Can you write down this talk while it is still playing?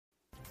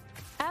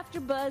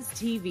AfterBuzz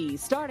TV,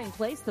 starting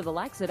place to the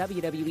likes of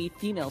WWE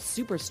female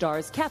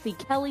superstars Kathy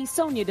Kelly,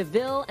 Sonya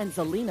Deville, and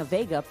Zelina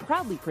Vega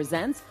proudly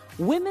presents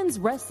Women's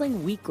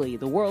Wrestling Weekly,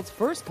 the world's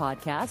first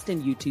podcast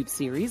and YouTube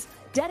series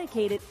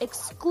dedicated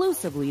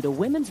exclusively to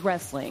women's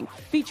wrestling,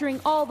 featuring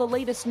all the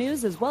latest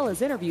news as well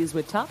as interviews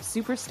with top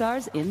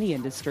superstars in the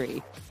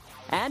industry.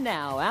 And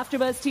now,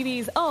 AfterBuzz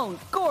TV's own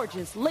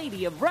gorgeous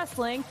lady of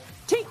wrestling,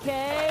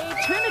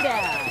 TK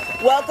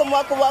Trinidad. Welcome,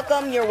 welcome,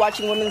 welcome. You're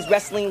watching Women's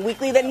Wrestling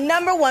Weekly, the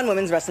 #1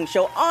 women's wrestling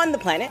show on the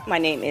planet. My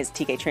name is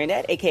TK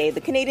Trinidad, a.k.a.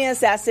 the Canadian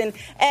Assassin,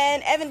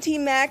 and Evan T.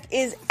 Mack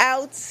is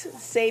out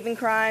saving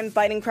crime,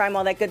 fighting crime,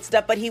 all that good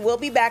stuff, but he will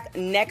be back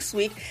next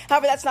week.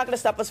 However, that's not going to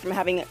stop us from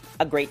having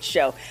a great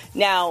show.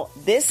 Now,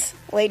 this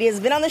lady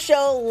has been on the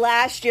show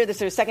last year. This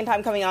is her second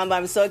time coming on, but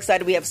I'm so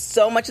excited. We have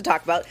so much to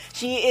talk about.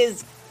 She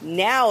is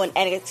now an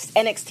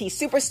NXT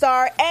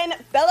superstar and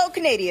fellow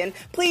Canadian.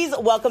 Please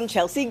welcome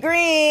Chelsea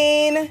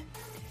Green. Yay!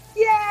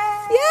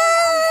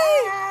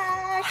 Yay!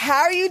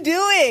 How are you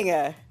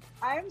doing?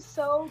 I'm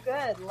so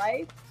good.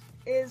 Life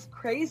is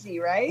crazy,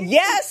 right?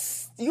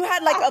 Yes! You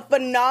had like a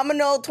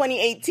phenomenal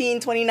 2018,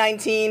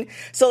 2019.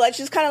 So let's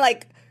just kind of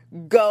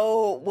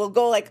we'll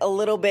go like a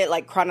little bit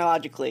like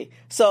chronologically.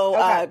 So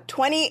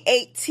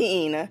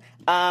 2018,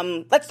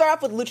 let's start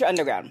off with Lucha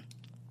Underground.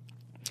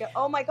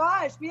 Oh my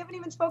gosh, we haven't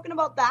even spoken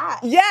about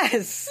that.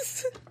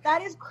 Yes!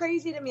 That is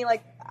crazy to me.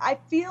 Like, I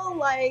feel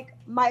like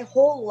my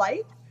whole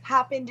life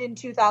happened in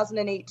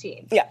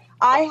 2018. Yeah.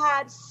 I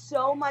had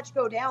so much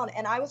go down,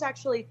 and I was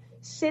actually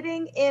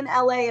sitting in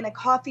LA in a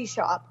coffee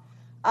shop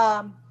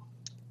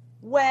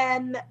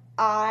when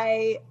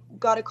I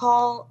got a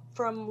call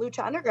from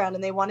Lucha Underground,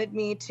 and they wanted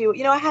me to,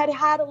 I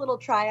had a little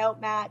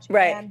tryout match,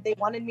 right, and they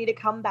wanted me to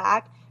come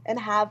back and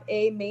have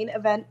a main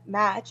event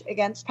match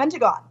against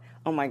Pentagon.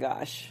 Oh my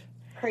gosh.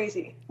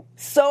 Crazy.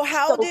 So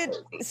how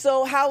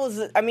was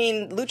it? I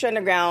mean, Lucha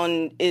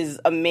Underground is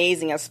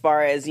amazing as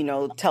far as,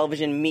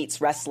 television meets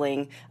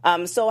wrestling.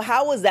 So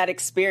how was that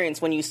experience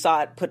when you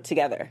saw it put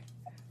together?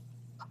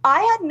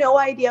 I had no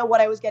idea what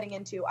I was getting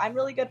into. I'm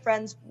really good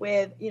friends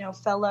with,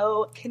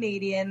 fellow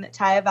Canadian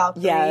Taya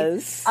Valkyrie.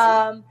 Yes.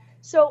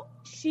 So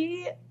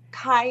she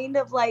kind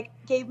of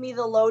gave me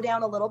the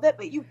lowdown a little bit,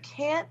 but you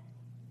can't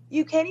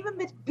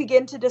even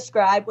begin to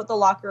describe what the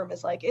locker room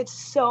is like. It's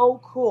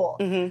so cool.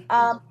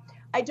 Mm-hmm.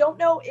 I don't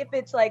know if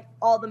it's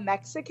all the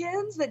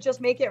Mexicans that just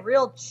make it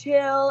real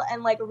chill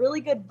and a really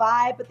good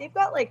vibe, but they've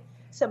got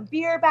some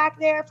beer back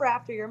there for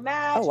after your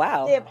match. Oh,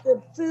 wow. They have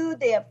good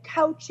food. They have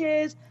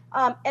couches.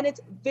 And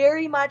it's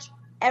very much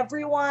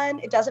everyone.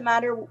 It doesn't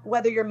matter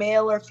whether you're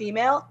male or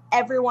female.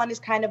 Everyone is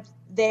kind of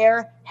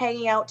there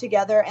hanging out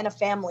together and a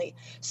family.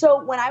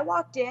 So when I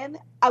walked in,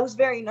 I was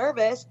very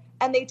nervous,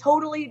 and they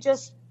totally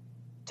just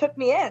took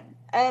me in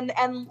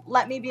and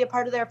let me be a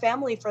part of their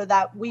family for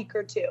that week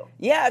or two.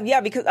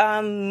 Yeah, because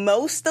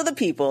most of the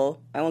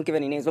people, I won't give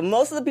any names, but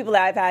most of the people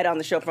that I've had on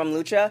the show from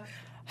Lucha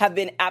have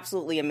been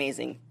absolutely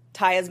amazing.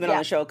 Taya's been on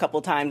the show a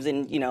couple times,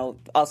 and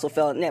also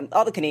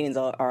all the Canadians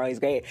are always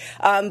great.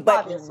 But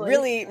obviously.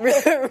 really,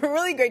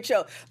 really great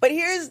show. But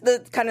here's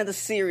the kind of the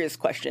serious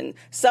question: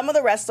 some of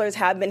the wrestlers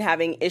have been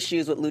having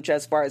issues with Lucha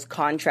as far as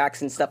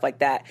contracts and stuff like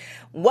that.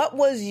 What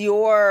was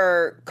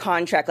your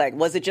contract like?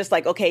 Was it just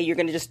okay, you're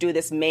going to just do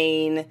this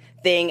main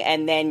thing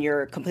and then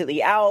you're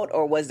completely out,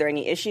 or was there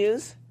any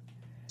issues?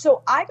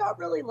 So I got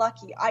really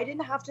lucky. I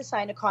didn't have to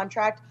sign a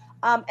contract.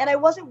 And I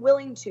wasn't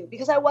willing to,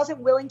 because I wasn't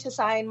willing to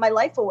sign my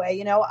life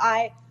away.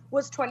 I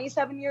was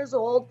 27 years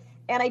old,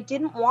 and I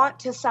didn't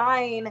want to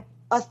sign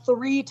a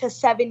 3 to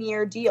 7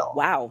 year deal.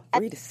 Wow.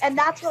 And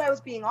that's what I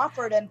was being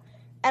offered. And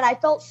I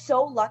felt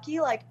so lucky.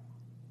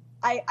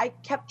 I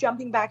kept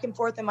jumping back and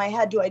forth in my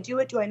head. Do I do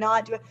it? Do I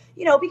not do it?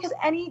 Because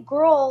any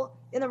girl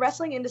in the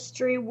wrestling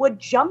industry would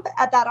jump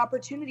at that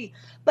opportunity.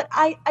 But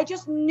I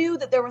just knew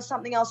that there was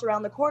something else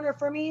around the corner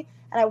for me,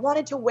 and I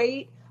wanted to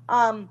wait.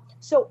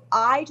 So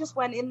I just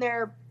went in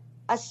there.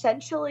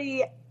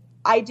 Essentially,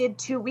 I did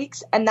 2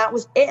 weeks, and that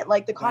was it.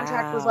 The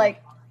contract was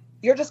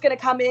you're just going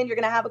to come in, you're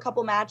going to have a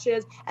couple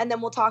matches, and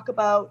then we'll talk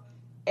about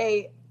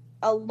a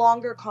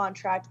longer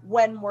contract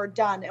when we're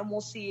done, and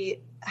we'll see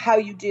how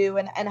you do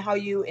and how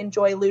you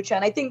enjoy Lucha.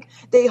 And I think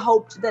they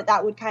hoped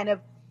that would kind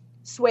of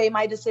sway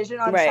my decision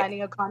on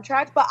signing a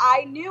contract. But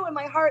I knew in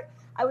my heart,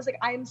 I was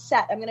I am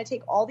set. I'm going to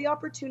take all the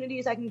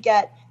opportunities I can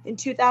get in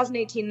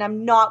 2018, and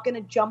I'm not going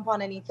to jump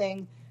on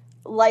anything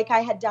like I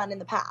had done in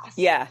the past.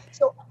 Yeah.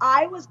 So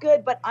I was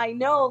good, but I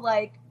know,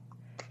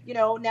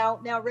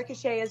 now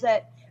Ricochet is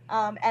at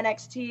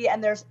NXT,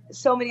 and there's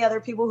so many other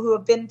people who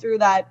have been through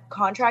that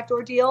contract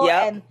ordeal.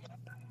 Yep. And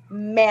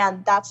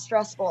man, that's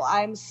stressful.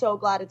 I'm so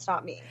glad it's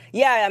not me.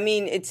 Yeah, I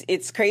mean,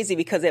 it's crazy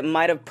because it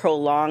might have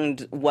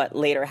prolonged what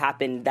later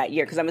happened that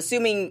year. Because I'm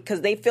assuming,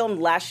 because they filmed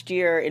last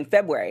year in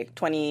February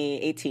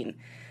 2018.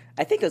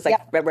 I think it was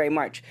February,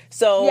 March.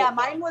 So yeah,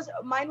 mine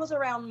was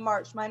around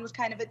March. Mine was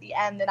kind of at the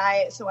end, and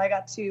I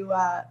got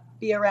to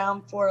be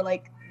around for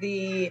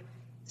the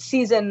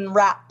season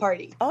wrap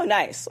party. Oh,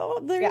 nice. Oh,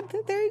 there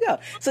you go.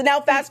 So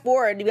now fast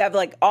forward, you have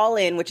All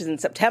In, which is in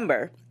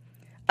September.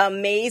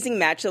 amazing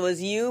match. So it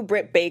was you,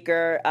 Britt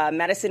Baker,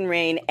 Madison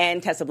Rayne,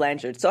 and Tessa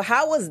Blanchard. So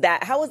how was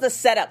that? How was the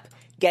setup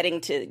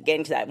getting to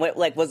that?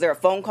 Like, was there a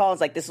phone call?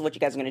 It's like, this is what you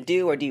guys are going to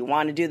do, or do you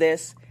want to do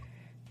this?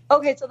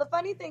 Okay, so the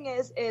funny thing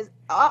is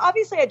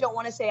obviously I don't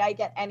want to say I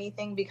get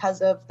anything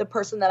because of the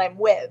person that I'm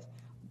with,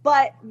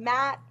 but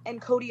Matt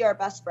and Cody are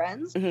best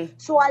friends. Mm-hmm.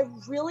 So I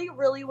really,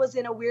 really was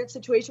in a weird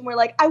situation where,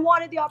 like, I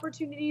wanted the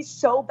opportunity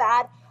so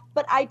bad,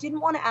 but I didn't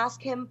want to ask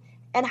him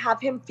and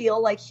have him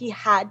feel like he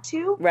had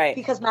to, right?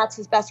 Because Matt's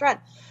his best friend.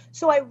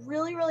 So I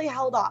really, really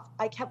held off.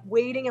 I kept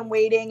waiting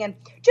and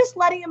just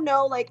letting him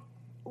know, like,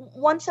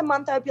 once a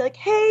month I'd be like,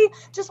 hey,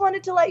 just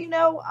wanted to let you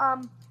know,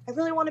 I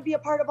really want to be a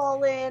part of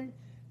All In.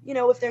 You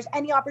know, if there's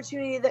any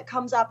opportunity that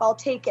comes up, I'll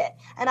take it.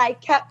 And I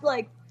kept,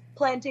 like,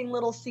 planting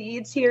little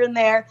seeds here and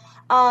there.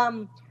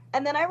 And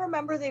then I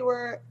remember they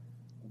were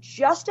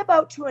just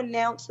about to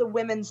announce the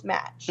women's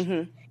match.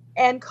 Mm-hmm.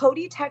 And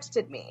Cody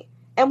texted me.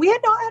 And we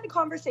had not had a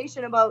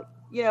conversation about,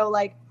 you know,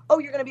 like, oh,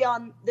 you're going to be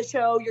on the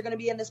show, you're going to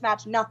be in this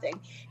match, nothing.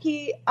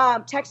 He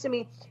texted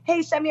me,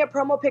 hey, send me a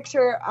promo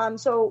picture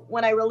so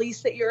when I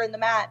release that you're in the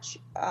match,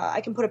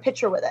 I can put a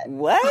picture with it.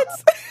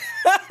 What?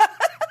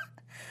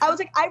 I was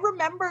like, I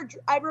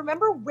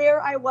remember where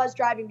I was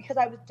driving because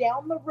I was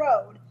down the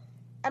road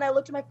and I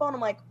looked at my phone. I'm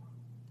like,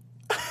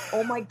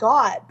 oh my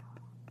God.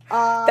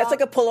 That's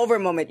like a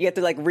pullover moment. You have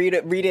to, like, read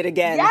it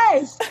again.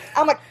 Yes.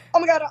 I'm like, oh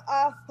my God.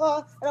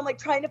 And I'm like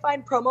trying to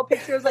find promo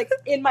pictures, like,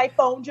 in my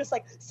phone, just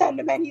like send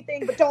him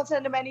anything, but don't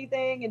send him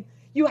anything. And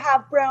you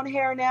have brown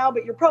hair now,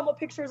 but your promo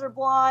pictures are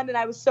blonde. And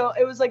it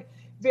was like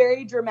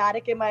very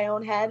dramatic in my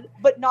own head,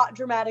 but not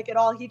dramatic at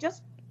all. He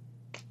just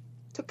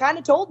kind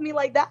of told me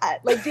like that,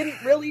 like,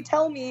 didn't really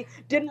tell me,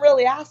 didn't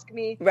really ask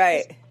me,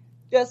 right?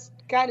 Just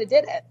kind of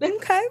did it.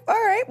 Okay, all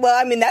right. Well,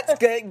 I mean, that's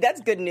good.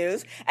 That's good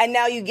news. And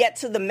now you get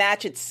to the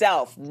match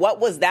itself. What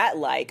was that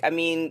like? I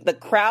mean, the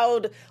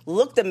crowd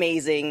looked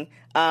amazing.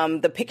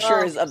 The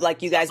pictures of,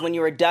 like, you guys when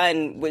you were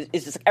done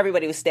is just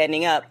everybody was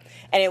standing up,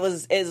 and it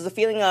was a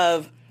feeling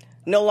of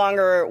no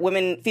longer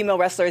female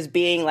wrestlers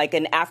being like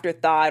an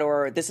afterthought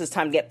or this is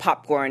time to get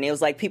popcorn. It was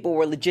like people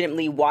were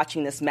legitimately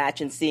watching this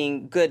match and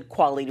seeing good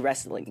quality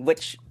wrestling,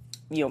 which,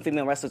 you know,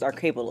 female wrestlers are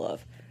capable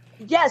of.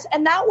 Yes,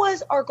 and that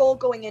was our goal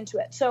going into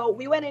it. So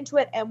we went into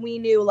it and we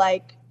knew,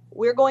 like,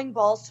 we're going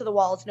balls to the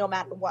walls no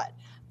matter what.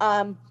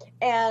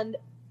 And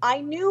I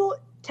knew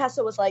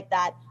Tessa was like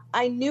that.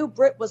 I knew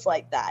Britt was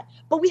like that.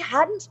 But we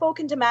hadn't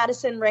spoken to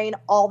Madison Rayne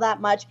all that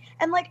much.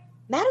 And, like,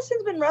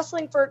 Madison's been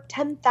wrestling for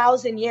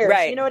 10,000 years.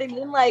 Right. You know what I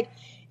mean? Like,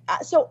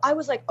 so I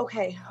was like,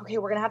 okay,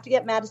 we're going to have to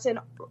get Madison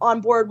on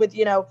board with,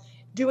 you know,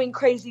 doing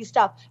crazy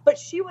stuff. But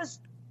she was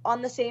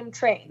on the same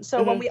train.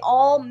 So when we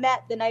all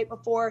met the night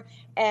before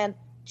and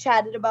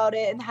chatted about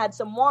it and had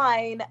some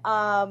wine,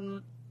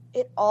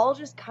 it all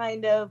just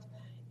kind of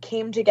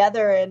came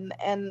together.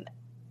 And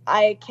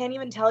I can't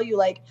even tell you,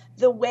 like,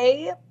 the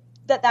way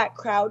that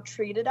crowd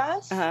treated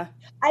us. Uh-huh.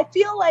 I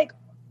feel like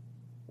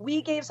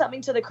we gave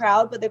something to the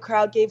crowd, but the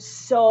crowd gave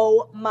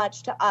so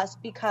much to us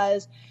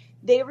because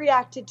they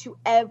reacted to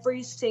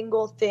every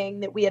single thing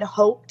that we had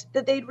hoped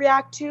that they'd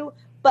react to,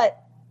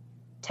 but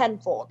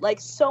tenfold, like,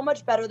 so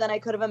much better than I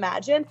could have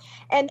imagined.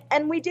 And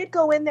we did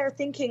go in there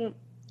thinking,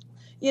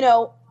 you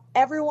know,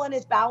 everyone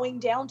is bowing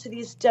down to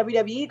these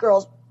WWE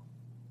girls,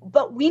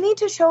 but we need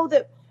to show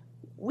that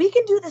we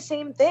can do the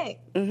same thing.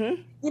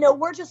 Mm-hmm. You know,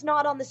 we're just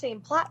not on the same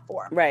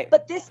platform. Right.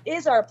 But this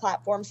is our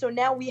platform, so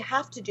now we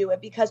have to do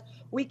it because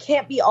we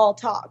can't be all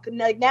talk.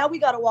 Like, now we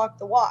got to walk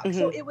the walk. Mm-hmm.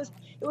 So it was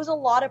a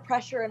lot of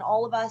pressure, and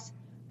all of us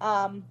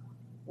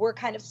were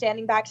kind of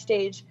standing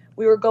backstage.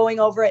 We were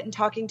going over it and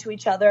talking to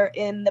each other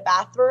in the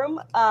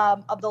bathroom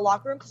of the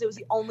locker room because it was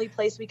the only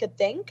place we could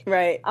think.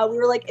 Right. We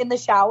were, like, in the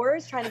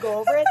showers trying to go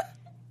over it.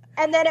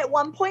 And then at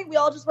one point we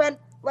all just went,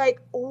 like,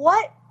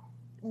 what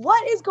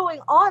is going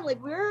on?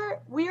 Like,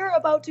 we're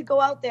about to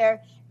go out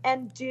there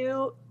and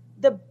do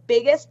the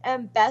biggest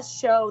and best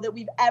show that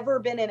we've ever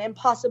been in and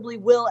possibly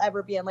will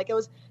ever be in. Like,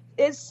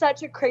 it's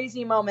such a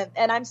crazy moment.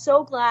 And I'm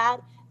so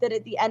glad that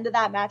at the end of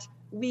that match,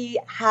 we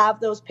have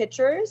those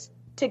pictures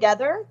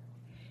together.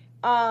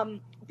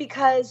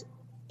 Because,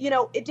 you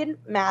know, it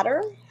didn't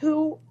matter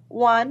who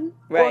won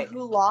or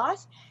who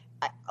lost.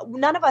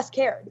 None of us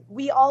cared.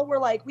 We all were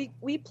like,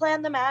 we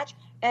planned the match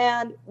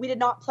and we did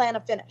not plan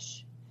a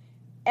finish.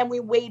 And we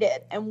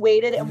waited and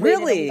waited and waited,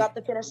 and we got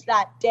the finish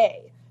that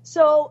day.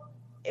 So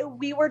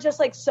we were just,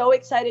 like, so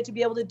excited to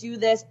be able to do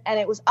this, and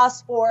it was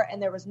us four,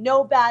 and there was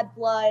no bad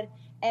blood,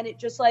 and it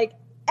just, like,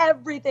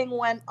 everything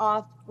went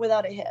off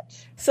without a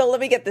hitch. So let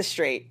me get this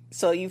straight.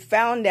 So you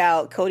found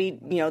out, Cody,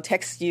 you know,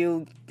 texted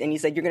you, and he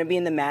said you're going to be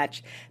in the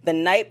match. The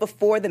night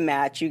before the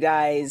match, you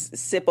guys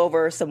sip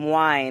over some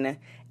wine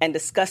and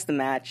discuss the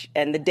match,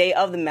 and the day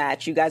of the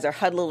match, you guys are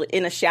huddled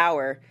in a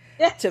shower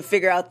to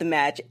figure out the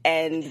match,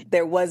 and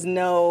there was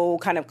no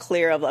kind of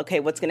clear of, okay,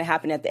 what's going to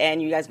happen at the end.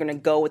 You guys are going to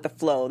go with the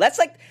flow. That's,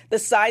 like, the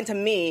sign to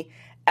me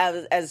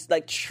as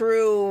like,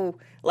 true,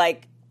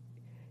 like,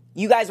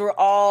 you guys were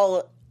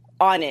all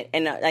on it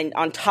and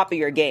on top of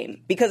your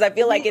game, because I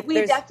feel like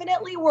we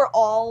definitely were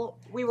all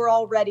we were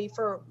all ready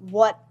for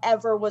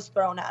whatever was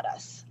thrown at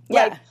us.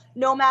 Yeah. Like,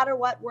 no matter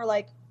what, we're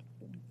like,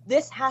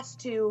 this has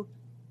to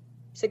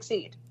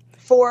succeed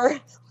for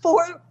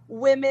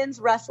women's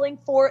wrestling,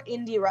 for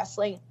indie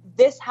wrestling.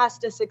 This has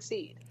to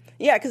succeed.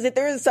 Yeah, because if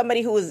there is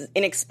somebody who was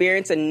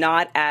inexperienced and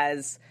not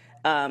as,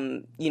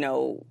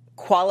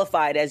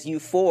 qualified as you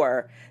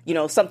four,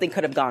 something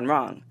could have gone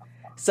wrong.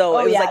 So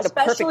it was like the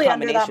perfect combination. Especially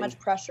under that much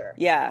pressure.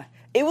 Yeah.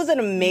 It was an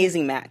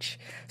amazing match.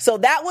 So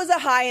that was a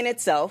high in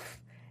itself.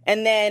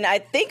 And then I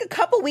think a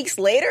couple weeks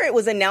later, it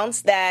was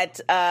announced that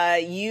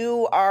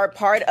you are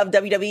part of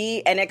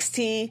WWE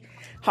NXT,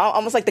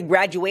 almost like the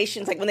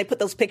graduations. Like when they put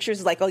those pictures,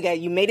 it's like, oh yeah,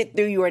 you made it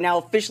through. You are now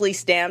officially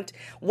stamped.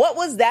 What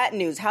was that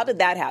news? How did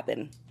that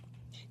happen?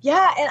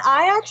 Yeah, and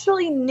I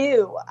actually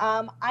knew.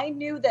 I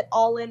knew that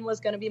All In was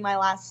going to be my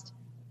last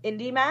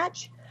indie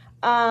match,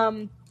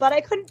 but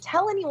I couldn't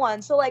tell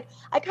anyone. So like,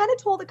 I kind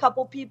of told a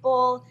couple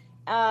people,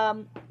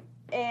 but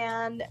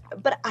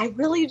I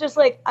really just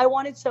like, I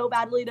wanted so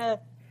badly to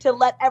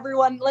let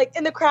everyone like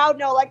in the crowd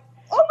know, like,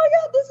 oh my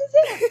God, this is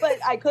it. But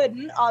I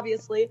couldn't,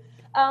 obviously.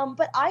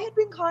 But I had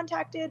been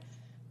contacted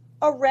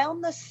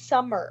around the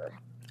summer.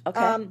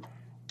 Okay.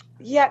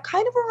 Yeah,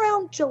 kind of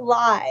around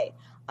July.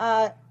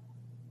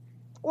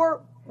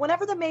 Or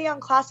whenever the Mae Young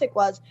Classic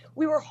was,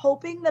 we were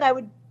hoping that I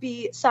would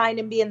be signed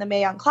and be in the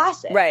Mae Young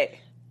Classic. Right.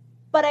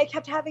 But I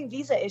kept having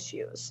visa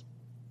issues.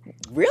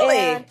 Really?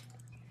 And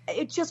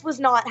it just was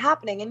not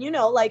happening. And,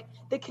 like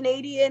the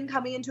Canadian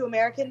coming into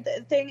American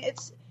thing,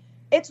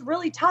 it's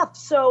really tough.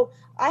 So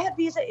I had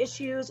visa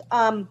issues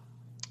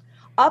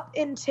up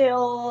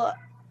until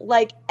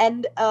like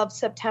end of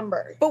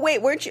September. But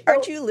wait,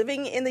 aren't you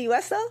living in the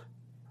U.S. though?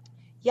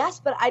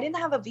 Yes, but I didn't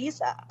have a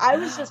visa. I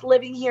was just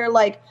living here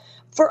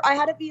I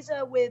had a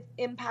visa with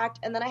Impact,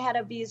 and then I had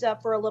a visa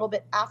for a little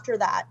bit after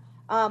that.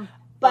 But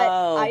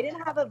I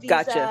didn't have a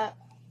visa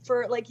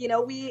for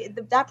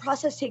that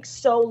process takes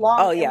so long.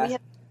 Oh, yeah. And we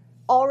had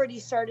already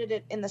started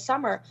it in the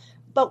summer,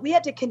 but we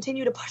had to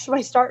continue to push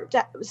my start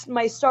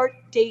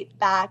date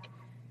back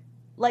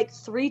like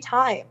 3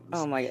 times.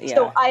 Oh my God. Yeah.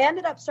 So I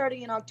ended up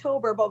starting in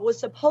October, but was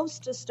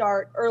supposed to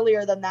start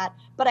earlier than that.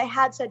 But I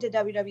had said to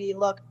WWE,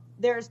 look,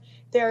 there's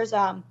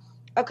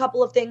a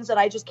couple of things that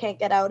I just can't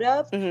get out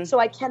of. Mm-hmm. So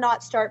I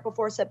cannot start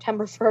before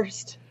September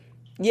 1st.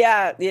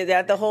 Yeah,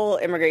 the whole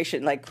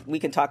immigration, like we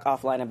can talk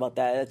offline about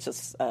that. It's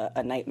just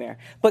a nightmare.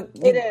 But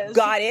you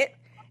got it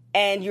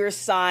and you're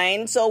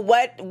signed. So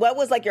what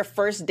was like your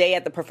first day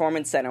at the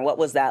Performance Center? What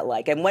was that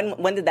like? And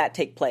when did that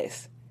take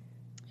place?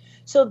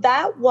 So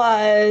that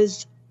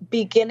was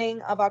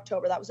beginning of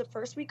October. That was the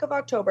first week of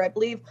October. I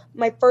believe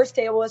my first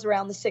day was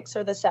around the 6th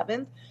or the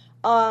 7th.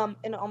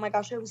 And oh my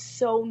gosh, I was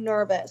so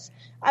nervous.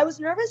 I was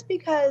nervous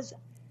because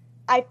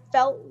I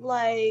felt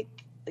like,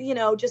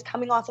 just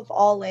coming off of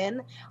All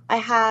In, I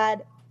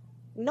had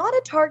not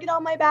a target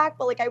on my back,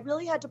 but like I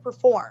really had to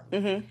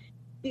perform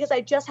because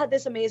I just had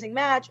this amazing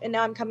match and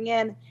now I'm coming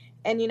in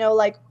and,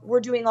 like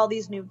we're doing all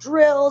these new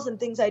drills and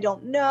things I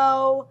don't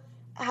know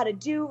how to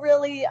do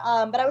really.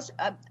 But I was,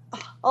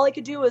 all I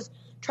could do was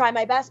try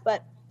my best,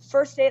 but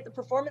first day at the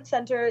Performance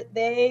Center,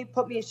 they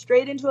put me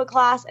straight into a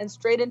class and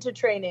straight into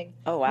training.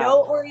 Oh, wow.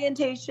 No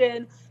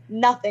orientation,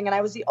 nothing. And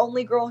I was the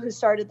only girl who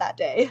started that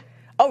day.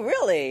 Oh,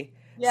 really?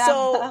 Yeah.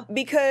 So,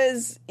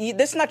 because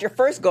this is not your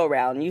first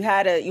go-round. You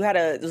had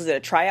was it a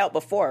tryout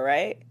before,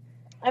 right?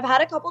 I've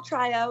had a couple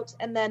tryouts,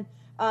 and then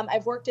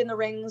I've worked in the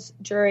rings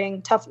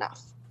during Tough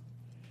Enough.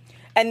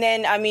 And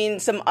then, I mean,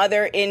 some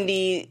other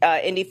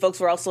indie folks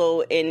were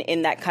also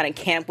in that kind of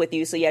camp with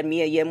you. So you had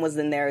Mia Yim was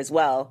in there as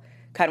well.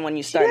 Kind of when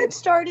you started? She had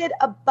started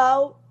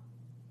about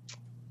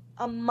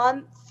a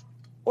month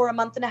or a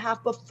month and a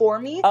half before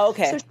me. Oh,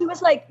 okay. So she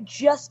was like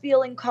just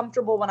feeling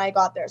comfortable when I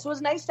got there. So it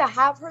was nice to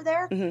have her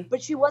there,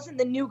 but she wasn't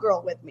the new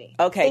girl with me.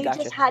 Okay, they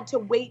gotcha. just had to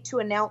wait to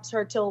announce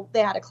her till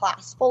they had a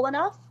class full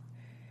enough.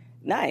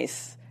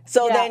 Nice.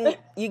 So then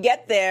you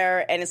get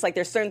there and it's like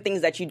there's certain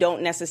things that you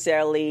don't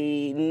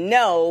necessarily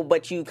know,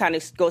 but you kind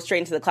of go straight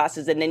into the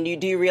classes. And then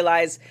you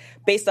realize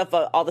based off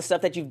of all the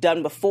stuff that you've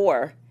done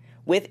before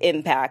with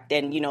Impact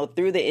and,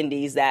 through the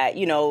indies that,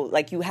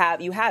 like you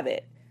have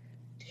it.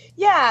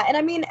 Yeah. And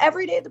I mean,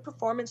 every day at the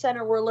Performance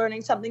Center, we're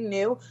learning something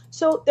new.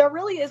 So there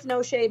really is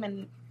no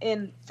shame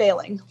in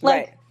failing.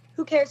 Like, right.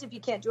 Who cares if you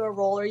can't do a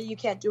roll or you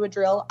can't do a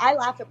drill? I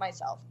laugh at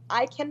myself.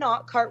 I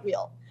cannot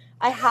cartwheel.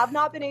 I have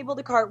not been able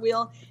to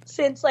cartwheel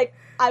since like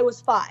I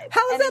was 5.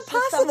 How is that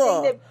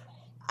possible?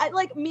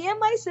 Me and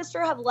my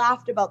sister have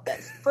laughed about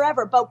this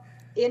forever, but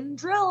in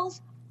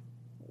drills,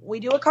 we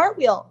do a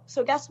cartwheel.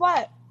 So guess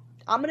what?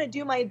 I'm going to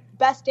do my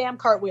best damn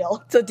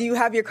cartwheel. So do you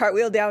have your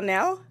cartwheel down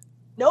now?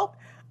 Nope.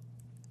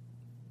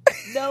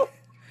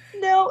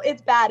 No,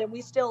 it's bad, and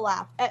we still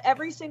laugh.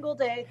 Every single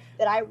day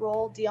that I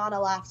roll,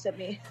 Deanna laughs at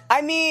me.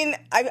 I mean,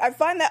 I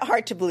find that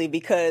hard to believe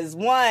because,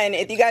 one,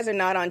 if you guys are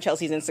not on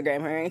Chelsea's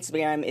Instagram, her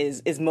Instagram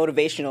is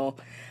motivational.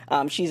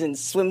 She's in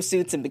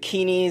swimsuits and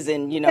bikinis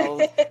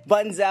and,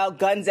 buns out,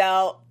 guns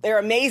out. They're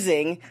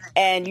amazing.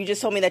 And you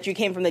just told me that you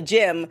came from the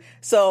gym.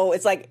 So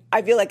it's like,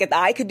 I feel like if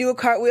I could do a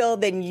cartwheel,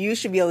 then you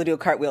should be able to do a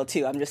cartwheel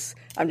too. I'm just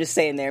I'm just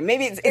saying there.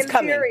 Maybe it's In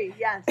coming. theory,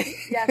 yes.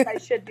 Yes, I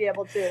should be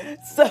able to.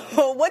 So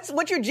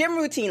what's your gym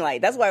routine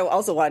like? That's what I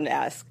also wanted to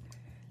ask.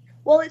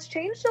 Well, it's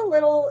changed a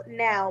little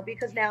now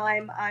because now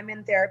I'm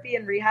in therapy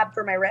and rehab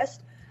for my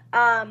wrist.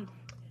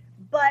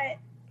 But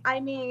I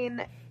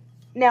mean,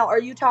 now are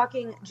you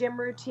talking gym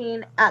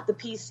routine at the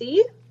PC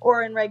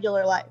or in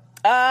regular life?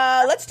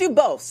 Let's do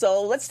both.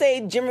 So let's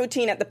say gym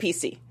routine at the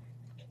PC.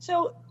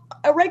 So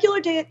a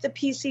regular day at the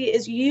PC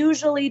is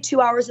usually 2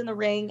 hours in the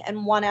ring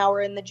and 1 hour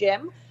in the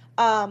gym.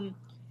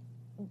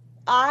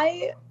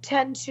 I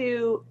tend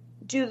to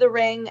do the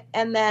ring,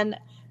 and then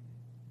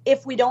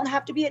if we don't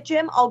have to be at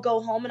gym, I'll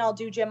go home and I'll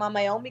do gym on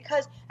my own,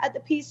 because at the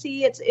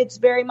PC it's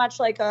very much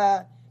like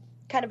a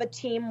kind of a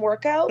team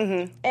workout.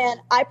 Mm-hmm. And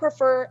I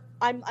prefer,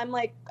 I'm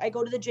like, I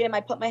go to the gym,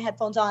 I put my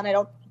headphones on, I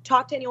don't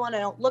talk to anyone, I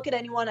don't look at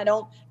anyone, I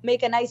don't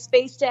make a nice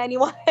face to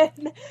anyone.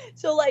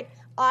 So like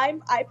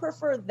I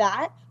prefer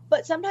that.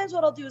 But sometimes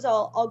what I'll do is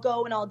I'll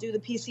go and I'll do the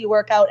PC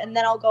workout, and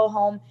then I'll go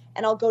home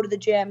and I'll go to the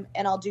gym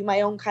and I'll do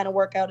my own kind of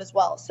workout as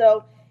well.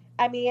 So,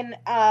 I mean,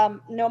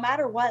 no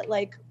matter what,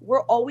 like,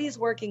 we're always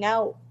working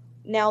out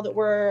now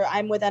that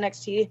I'm with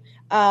NXT,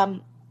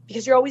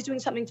 because you're always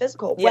doing something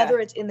physical, whether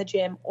it's in the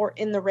gym or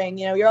in the ring.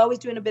 You know, you're always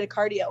doing a bit of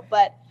cardio.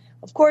 But,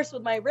 of course,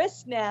 with my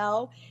wrist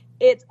now,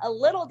 it's a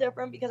little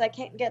different because I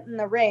can't get in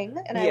the ring,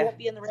 and I won't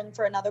be in the ring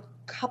for another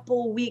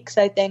couple weeks,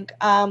 I think.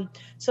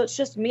 So it's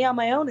just me on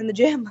my own in the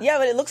gym. Yeah,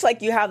 but it looks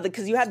like you have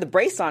because you had the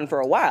brace on for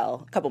a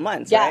while, a couple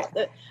months, right?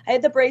 Yeah, I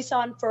had the brace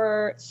on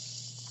for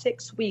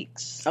 6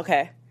 weeks.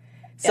 Okay.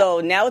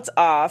 So now it's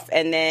off,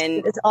 and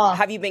then it's off.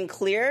 Have you been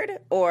cleared,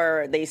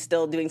 or are they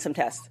still doing some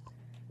tests?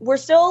 We're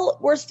still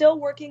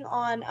working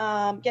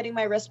on getting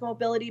my wrist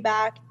mobility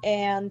back,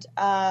 and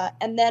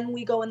then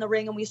we go in the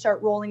ring and we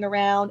start rolling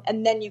around,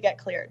 and then you get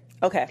cleared.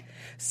 Okay,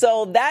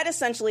 so that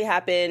essentially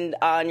happened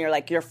on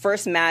your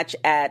first match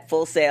at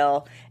Full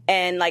Sail,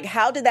 and like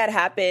how did that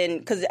happen?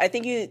 Because I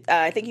think you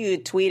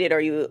tweeted or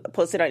you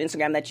posted on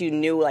Instagram that you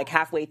knew like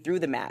halfway through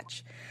the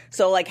match.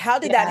 So like how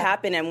did that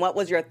happen, and what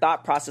was your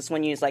thought process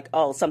when you was like,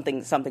 oh,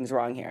 something's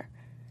wrong here?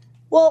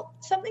 Well,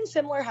 something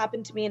similar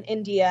happened to me in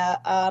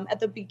India. At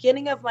the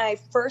beginning of my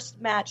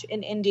first match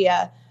in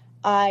India,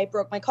 I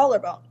broke my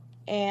collarbone.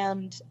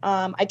 And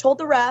I told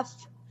the ref,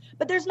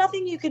 but there's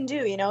nothing you can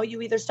do, you know.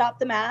 You either stop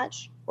the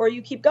match or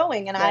you keep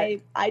going. And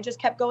right. I just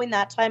kept going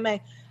that time.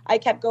 I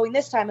kept going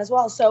this time as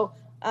well. So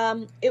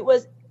it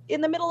was in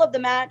the middle of the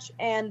match,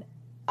 and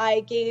I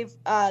gave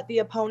the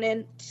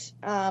opponent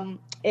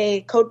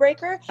a code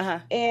breaker. Uh-huh.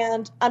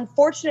 And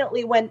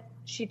unfortunately, when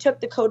she took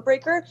the code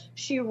breaker,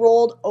 she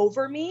rolled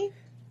over me.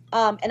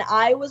 And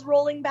I was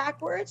rolling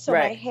backwards, so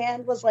my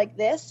hand was like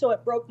this, so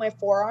it broke my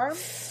forearm.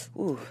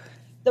 Ooh.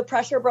 The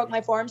pressure broke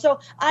my forearm.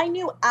 So I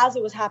knew as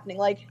it was happening,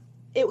 like,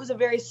 it was a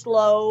very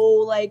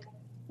slow, like,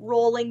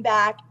 rolling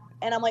back,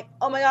 and I'm like,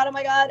 oh my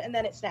God, and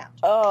then it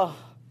snapped. Oh.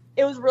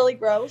 It was really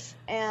gross,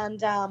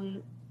 and,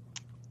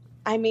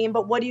 I mean,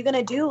 but what are you going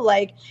to do?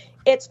 Like,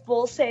 it's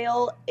Full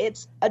Sail,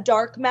 it's a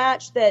dark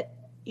match that,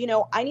 you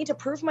know, I need to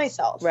prove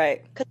myself.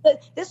 Right. Because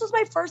this was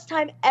my first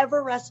time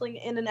ever wrestling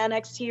in an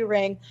NXT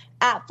ring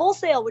at Full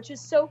Sail, which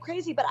is so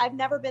crazy, but I've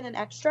never been an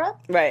extra.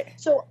 Right.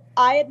 So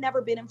I had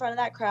never been in front of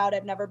that crowd.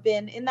 I've never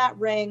been in that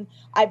ring.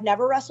 I've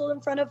never wrestled in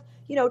front of,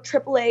 you know,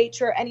 Triple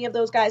H or any of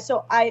those guys.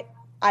 So I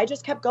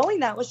just kept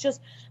going. That was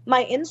just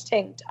my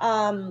instinct.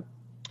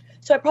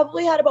 So I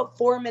probably had about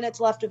 4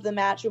 minutes left of the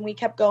match, and we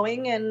kept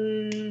going,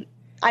 and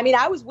I mean,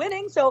 I was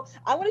winning, so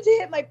I wanted to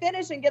hit my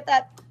finish and get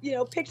that, you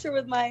know, picture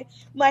with my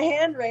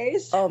hand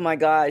raised. Oh my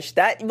gosh,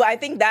 I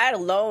think that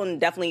alone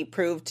definitely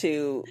proved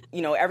to,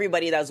 you know,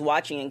 everybody that was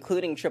watching,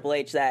 including Triple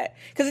H, that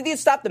because if you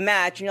stop the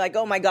match and you're like,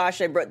 oh my gosh,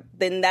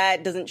 then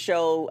that doesn't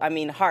show, I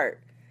mean,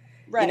 heart.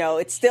 Right. You know,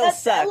 it still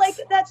sucks. Like,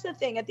 that's the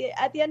thing. At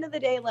the end of the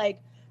day,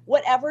 like,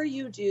 whatever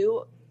you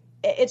do,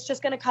 it's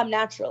just going to come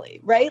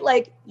naturally, right?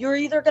 Like, you're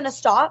either going to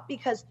stop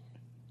because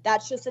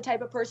that's just the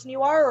type of person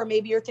you are, or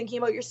maybe you're thinking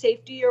about your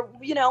safety, or,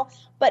 you know,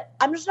 but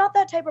I'm just not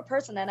that type of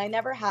person, and I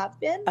never have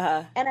been.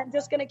 Uh-huh. And I'm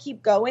just going to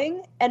keep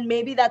going, and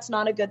maybe that's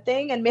not a good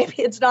thing, and maybe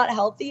it's not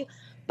healthy,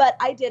 but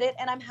I did it,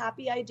 and I'm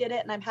happy I did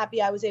it, and I'm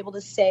happy I was able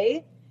to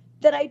say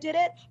that I did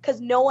it, because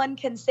no one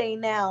can say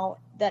now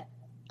that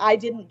I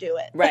didn't do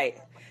it. Right.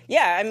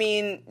 Yeah, I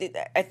mean,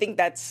 I think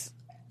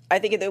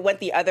if it went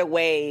the other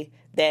way,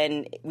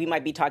 then we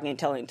might be talking and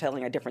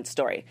telling a different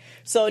story.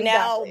 So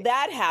now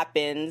that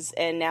happens,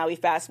 and now we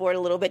fast forward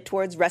a little bit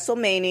towards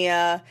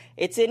WrestleMania.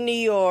 It's in New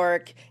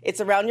York.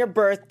 It's around your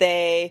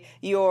birthday.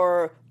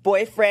 Your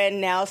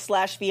boyfriend now /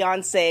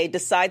 fiance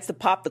decides to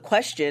pop the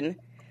question.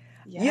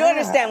 Yeah. You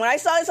understand? When I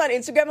saw this on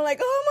Instagram, I'm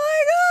like, oh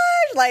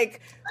my gosh,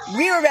 like,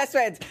 we were best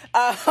friends.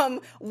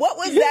 What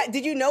was that?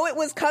 Did you know it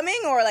was coming,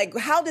 or like,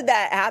 how did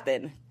that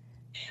happen?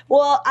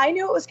 Well, I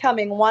knew it was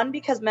coming. One,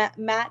 because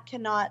Matt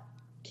cannot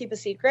keep a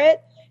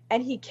secret,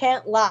 and he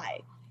can't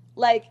lie.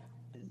 Like,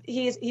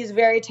 he's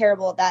very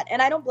terrible at that,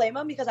 and I don't blame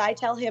him, because I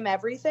tell him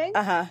everything.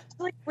 It's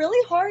like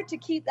really hard to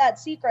keep that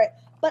secret.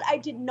 But I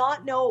did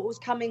not know it was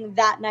coming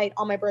that night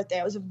on my birthday.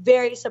 I was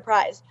very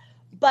surprised.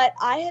 but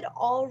I had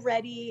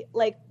already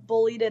like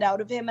bullied it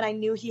out of him, and I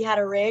knew he had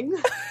a ring.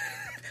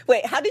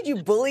 Wait, how did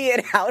you bully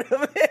it out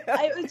of him?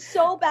 It was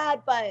so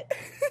bad, but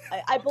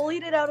I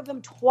bullied it out of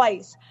him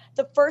twice.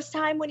 The first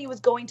time when he was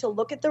going to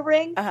look at the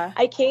ring,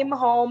 I came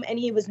home and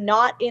he was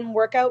not in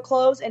workout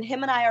clothes, and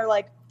him and I are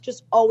like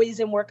just always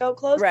in workout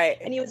clothes. Right.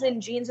 And he was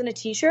in jeans and a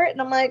t-shirt,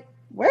 and I'm like,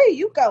 where are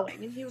you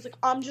going? And he was like,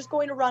 I'm just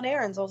going to run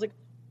errands. I was like,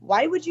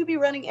 why would you be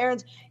running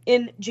errands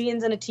in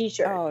jeans and a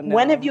t-shirt? Oh, no.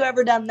 When have you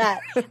ever done that?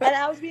 And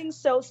I was being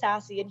so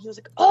sassy, and he was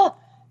like, oh,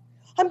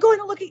 I'm going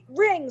to look at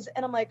rings.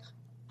 And I'm like,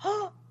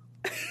 oh.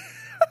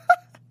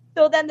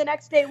 So then the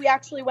next day we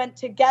actually went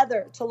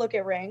together to look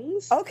at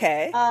rings.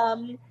 Okay.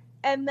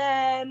 And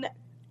then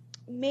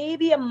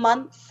maybe a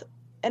month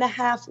and a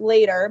half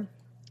later,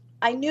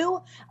 I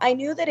knew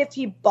that if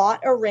he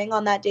bought a ring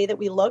on that day that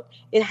we looked,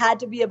 it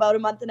had to be about a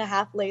month and a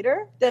half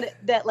later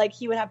that like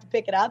he would have to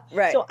pick it up.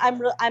 Right. So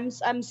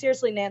I'm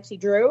seriously Nancy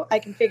Drew. I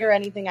can figure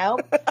anything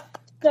out.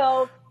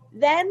 So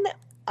then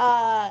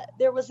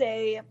there was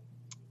a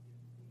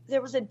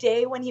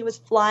day when he was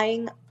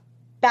flying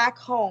back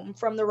home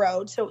from the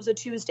road. So it was a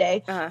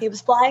Tuesday. He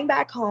was flying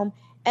back home,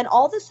 and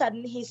all of a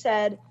sudden he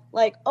said,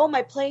 like, oh,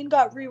 my plane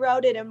got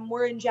rerouted and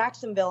we're in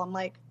Jacksonville. I'm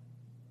like,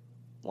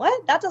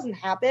 what? That doesn't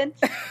happen.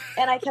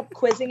 And I kept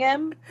quizzing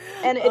him,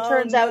 and it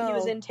turns out he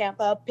was in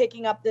Tampa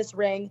picking up this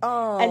ring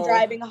and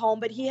driving home.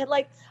 But he had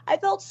I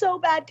felt so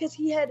bad because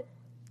he had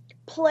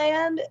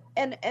planned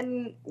and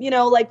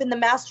like been the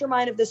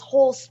mastermind of this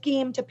whole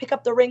scheme to pick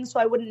up the ring so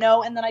I wouldn't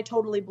know, and then I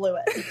totally blew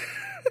it.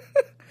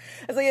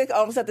 It's like you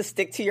almost have to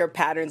stick to your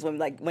patterns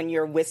when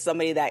you're with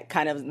somebody that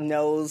kind of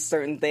knows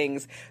certain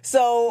things.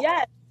 So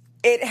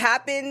it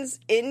happens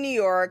in New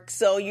York.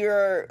 So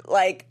you're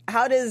like,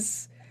 how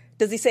does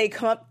he say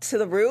come up to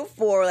the roof,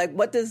 or like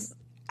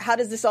how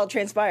does this all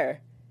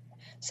transpire?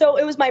 So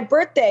it was my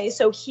birthday,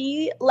 so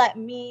he let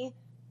me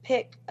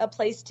pick a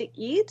place to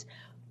eat.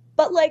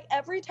 But like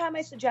every time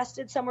I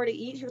suggested somewhere to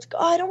eat, he was like,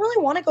 oh, I don't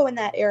really want to go in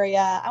that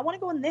area. I want to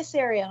go in this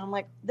area. And I'm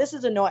like, this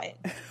is annoying.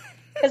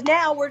 Because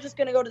now we're just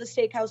going to go to the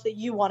steakhouse that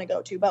you want to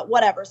go to, but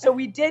whatever. So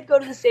we did go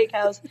to the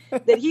steakhouse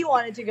that he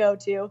wanted to go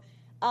to.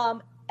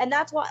 And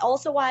that's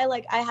why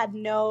like I had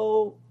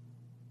no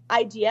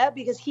idea,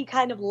 because he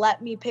kind of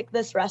let me pick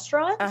this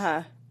restaurant.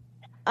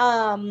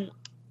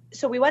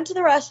 So we went to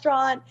the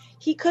restaurant.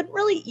 He couldn't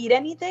really eat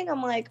anything.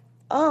 I'm like,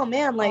 oh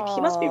man, like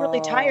he must be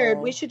really tired.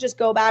 We should just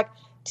go back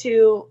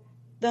to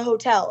the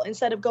hotel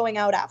instead of going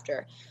out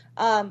after.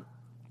 And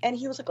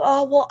he was like,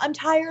 oh, well, I'm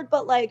tired,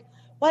 but like,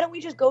 why don't we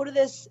just go to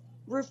this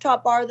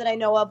rooftop bar that I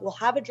know of? We'll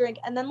have a drink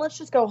and then let's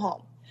just go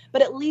home.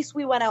 But at least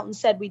we went out and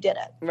said we did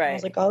it. Right. I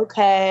was like,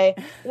 okay.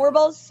 We're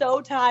both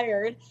so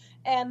tired.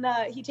 And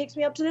he takes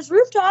me up to this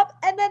rooftop,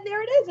 and then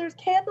there it is. There's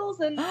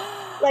candles and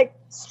like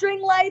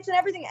string lights and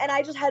everything. And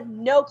I just had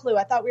no clue.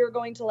 I thought we were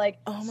going to like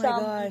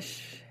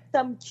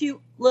some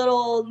cute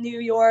little New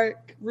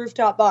York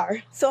rooftop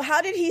bar. So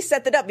how did he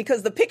set that up?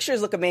 Because the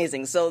pictures look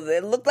amazing. So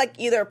it looked like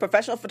either a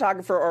professional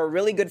photographer or a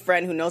really good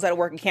friend who knows how to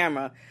work a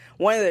camera.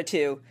 One of the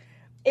two.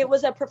 It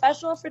was a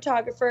professional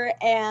photographer,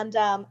 and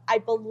I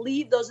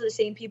believe those are the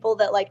same people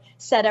that like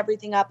set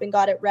everything up and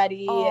got it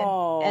ready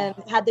and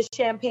had the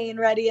champagne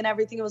ready and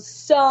everything. It was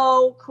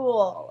so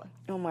cool.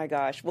 Oh my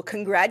gosh! Well,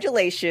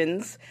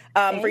 congratulations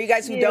for you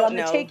guys who don't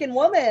know. I'm a taken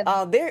woman.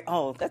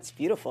 That's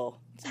beautiful.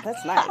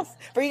 That's nice.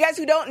 For you guys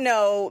who don't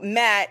know,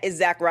 Matt is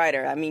Zack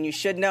Ryder. I mean, you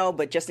should know,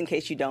 but just in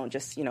case you don't,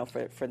 just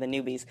for the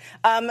newbies.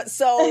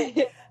 So,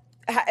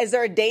 is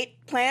there a date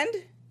planned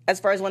as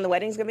far as when the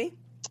wedding's gonna be?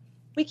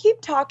 We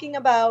keep talking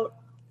about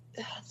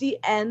the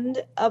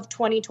end of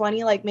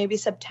 2020, like maybe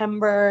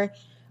September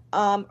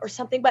or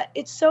something. But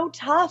it's so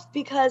tough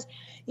because,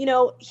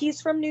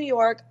 he's from New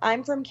York.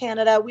 I'm from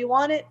Canada. We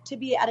want it to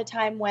be at a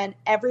time when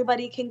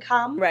everybody can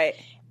come. Right.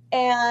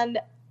 And,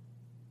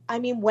 I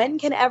mean, when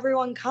can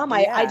everyone come?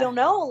 Yeah. I don't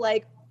know.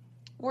 Like,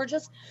 we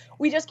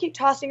just keep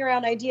tossing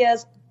around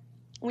ideas.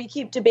 We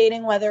keep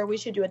debating whether we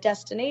should do a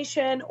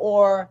destination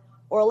or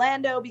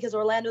Orlando, because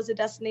Orlando's a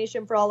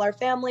destination for all our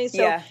families.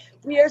 So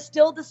we are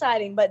still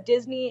deciding, but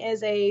Disney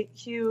is a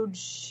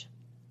huge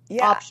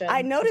option.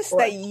 I noticed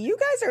that you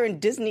guys are in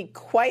Disney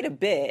quite a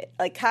bit.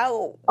 Like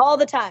how? All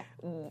the time.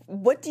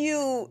 What do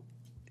you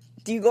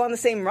go on the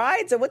same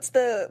rides, or what's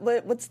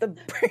the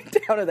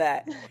breakdown of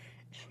that?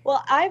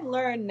 Well, I've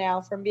learned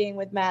now from being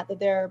with Matt that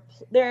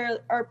there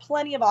are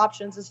plenty of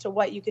options as to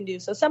what you can do.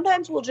 So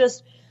sometimes we'll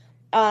just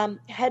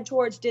head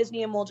towards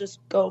Disney and we'll just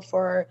go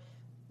for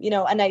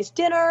a nice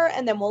dinner,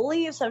 and then we'll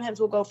leave. Sometimes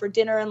we'll go for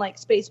dinner in like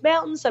Space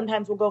Mountain.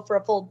 Sometimes we'll go for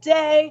a full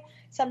day.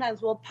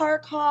 Sometimes we'll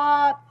park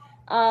hop.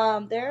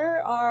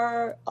 There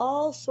are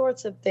all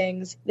sorts of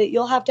things that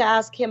you'll have to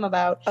ask him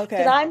about. Okay.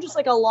 Because I'm just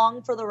like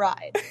along for the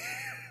ride.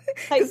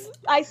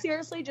 I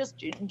seriously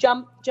just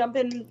jump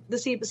in the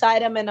seat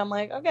beside him, and I'm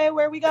like, okay,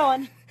 where are we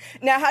going?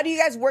 Now, how do you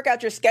guys work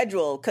out your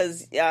schedule?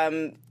 Because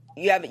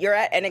you're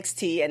at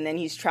NXT, and then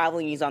he's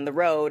traveling. He's on the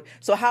road.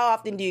 So how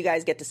often do you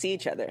guys get to see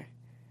each other?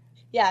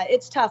 Yeah,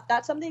 it's tough.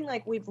 That's something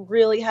like we've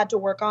really had to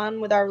work on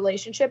with our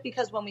relationship,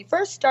 because when we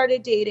first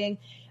started dating,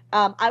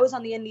 I was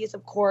on the indies,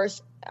 of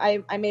course.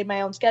 I made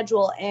my own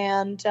schedule,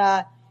 and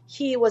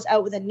he was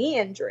out with a knee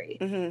injury.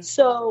 Mm-hmm.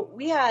 So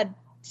we had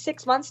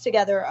 6 months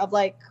together of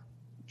like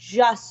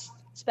just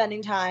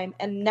spending time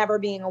and never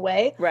being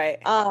away. Right.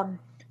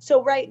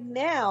 So right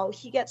now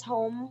he gets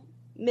home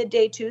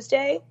midday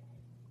Tuesday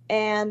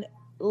and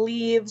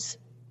leaves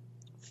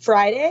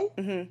Friday.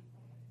 Mm-hmm.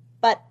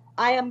 But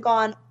I am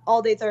gone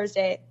all day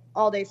Thursday,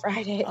 all day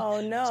Friday. Oh,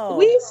 no. So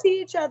we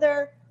see each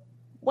other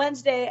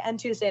Wednesday and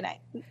Tuesday night.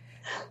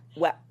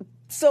 Well,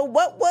 so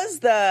what was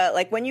the,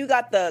 like, when you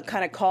got the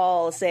kind of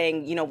call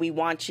saying, you know, we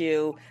want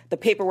you, the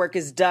paperwork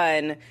is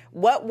done,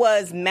 what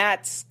was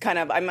Matt's kind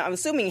of, I'm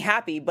assuming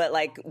happy, but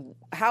like,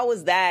 how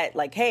was that,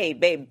 like, hey,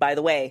 babe, by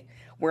the way,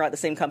 we're at the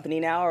same company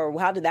now, or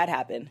how did that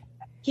happen?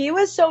 He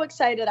was so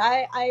excited.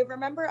 I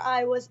remember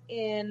I was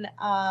in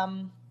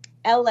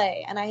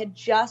LA and I had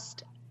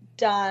just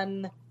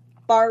done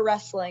bar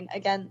wrestling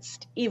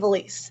against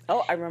Ivelisse.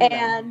 Oh, I remember.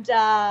 And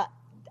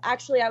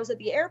actually I was at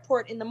the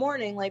airport in the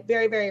morning, like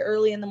very, very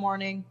early in the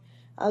morning.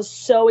 I was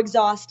so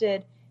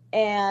exhausted,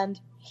 and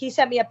he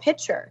sent me a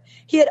picture.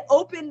 He had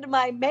opened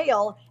my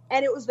mail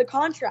and it was the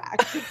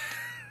contract.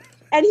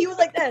 And he was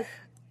like this.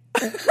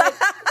 Like,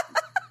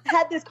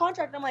 had this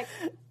contract, and I'm like,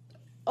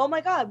 oh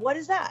my God, what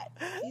is that?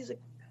 He's like,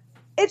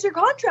 it's your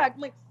contract.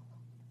 I'm like,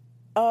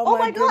 oh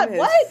my God,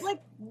 what?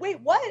 Like, wait,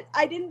 what?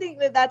 I didn't think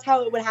that that's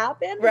how it would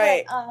happen.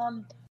 Right.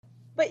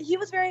 But he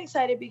was very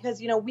excited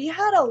because, you know, we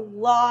had a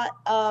lot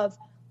of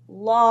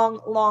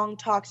long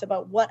talks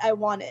about what I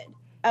wanted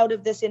out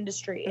of this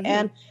industry. Mm-hmm.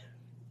 And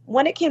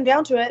when it came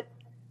down to it,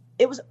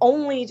 it was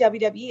only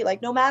WWE.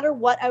 Like, no matter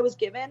what I was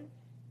given,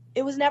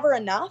 it was never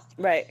enough.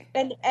 Right.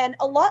 And there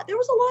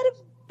was a lot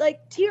of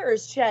like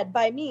tears shed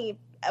by me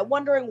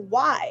wondering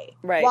why.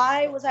 Right.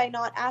 Why was I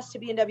not asked to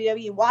be in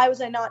WWE? Why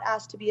was I not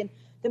asked to be in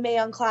the Mae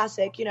Young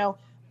Classic? You know,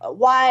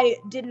 why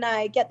didn't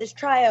I get this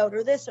tryout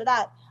or this or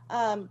that?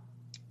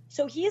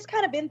 So he's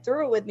kind of been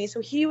through it with me.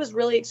 So he was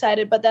really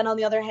excited. But then on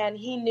the other hand,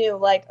 he knew,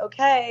 like,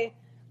 okay,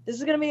 this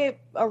is going to be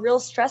a real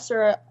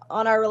stressor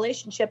on our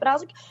relationship. And I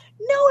was like,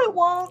 no, it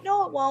won't.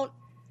 No, it won't.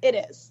 It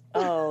is.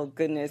 Oh,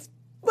 goodness.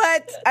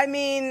 But, I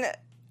mean,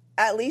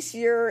 at least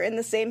you're in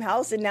the same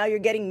house and now you're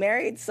getting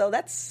married. So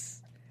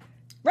that's...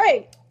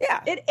 Right.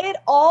 Yeah. It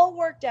all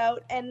worked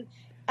out. And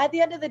at the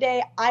end of the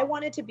day, I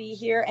wanted to be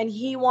here and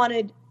he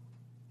wanted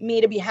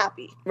me to be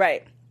happy.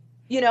 Right.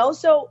 You know,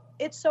 so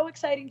it's so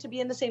exciting to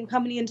be in the same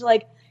company and to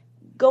like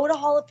go to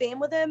Hall of Fame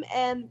with him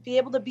and be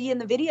able to be in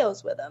the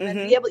videos with him Mm-hmm.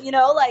 and be able, you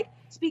know, like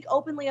speak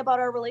openly about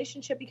our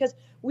relationship, because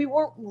we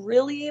weren't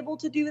really able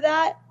to do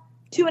that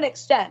to an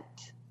extent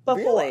before.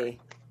 Really?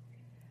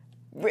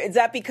 Is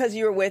that because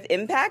you were with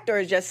Impact,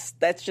 or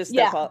that's just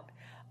Yeah. their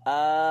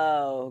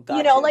Oh, gotcha.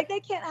 You know, like they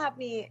can't have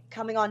me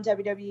coming on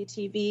WWE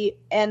TV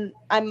and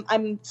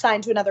I'm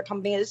signed to another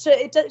company.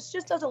 It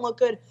just doesn't look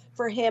good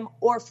for him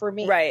or for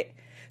me. Right.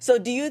 So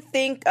do you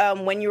think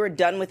when you were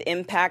done with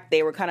Impact,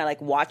 they were kind of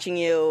like watching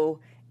you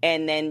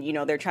and then, you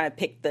know, they're trying to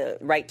pick the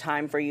right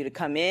time for you to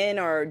come in?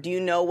 Or do you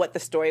know what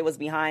the story was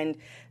behind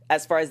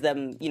as far as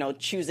them, you know,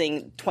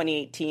 choosing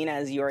 2018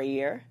 as your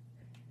year?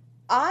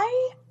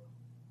 I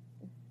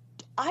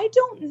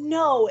don't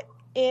know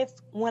if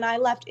when I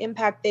left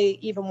Impact, they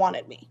even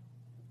wanted me.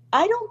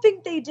 I don't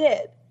think they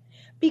did,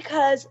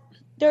 because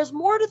there's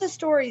more to the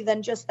story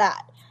than just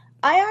that.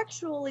 I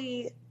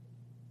actually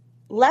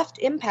left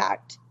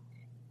Impact,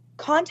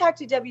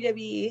 contacted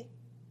WWE.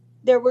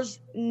 There was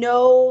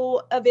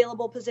no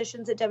available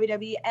positions at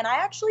WWE, and I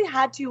actually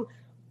had to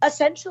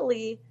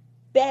essentially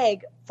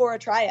beg for a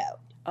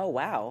tryout. Oh,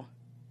 wow.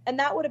 And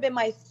that would have been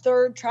my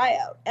third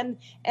tryout. And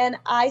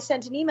I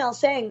sent an email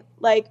saying,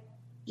 like,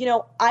 you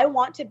know, I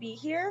want to be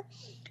here.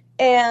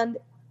 And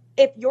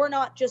if you're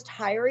not just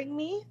hiring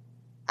me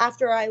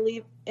after I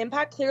leave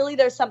Impact, clearly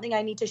there's something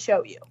I need to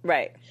show you.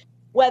 Right.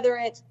 Whether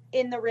it's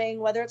in the ring,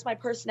 whether it's my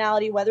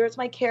personality, whether it's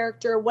my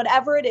character,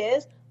 whatever it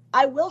is,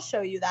 I will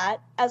show you that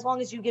as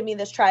long as you give me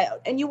this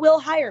tryout. And you will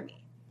hire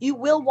me. You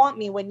will want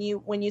me when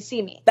you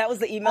see me. That was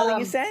the email that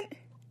you sent?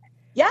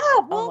 Yeah,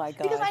 well, Oh my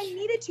gosh. because I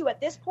needed to. At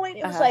this point,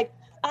 it was Uh-huh. like,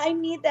 I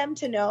need them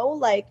to know,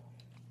 like,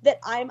 that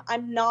I'm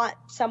not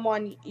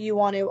someone you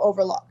want to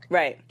overlook.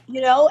 Right. You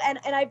know, and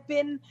I've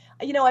been,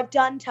 you know, I've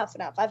done Tough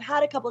Enough. I've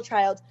had a couple of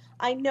tryouts.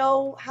 I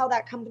know how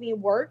that company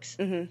works.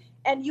 Mm-hmm.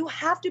 And you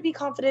have to be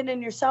confident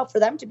in yourself for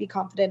them to be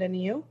confident in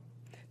you.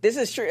 This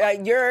is true.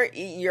 Your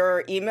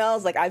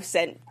emails, like I've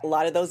sent a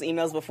lot of those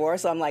emails before,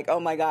 so I'm like,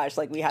 oh my gosh,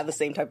 like we have the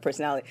same type of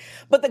personality.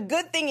 But the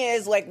good thing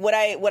is, like what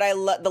I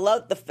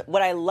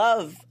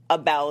love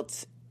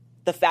about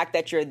the fact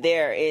that you're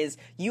there is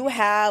you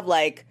have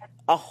like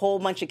a whole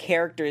bunch of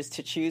characters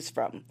to choose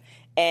from.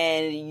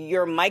 And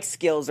your mic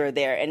skills are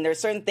there, and there's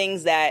certain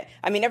things that,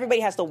 I mean,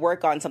 everybody has to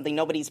work on something.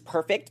 Nobody's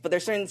perfect, but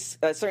there's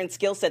certain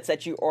skill sets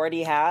that you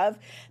already have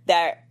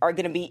that are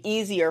going to be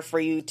easier for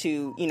you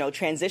to, you know,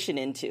 transition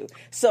into.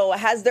 So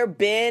has there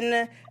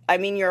been, I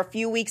mean, you're a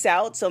few weeks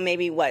out, so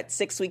maybe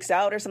 6 weeks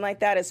out or something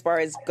like that, as far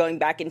as going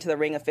back into the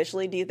ring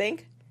officially, do you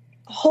think?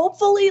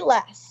 Hopefully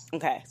less.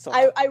 Okay. So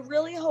I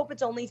really hope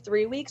it's only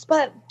 3 weeks,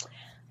 but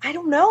I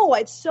don't know.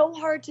 It's so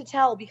hard to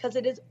tell because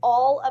it is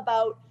all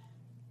about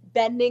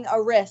bending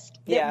a wrist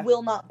that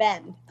will not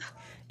bend.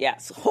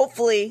 Yes,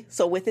 hopefully.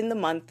 So within the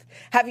month,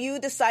 have you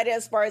decided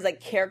as far as like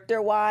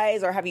character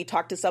wise, or have you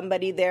talked to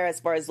somebody there as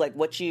far as like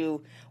what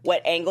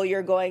angle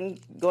you're going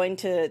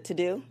to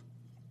do?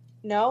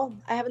 No,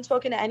 I haven't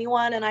spoken to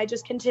anyone, and I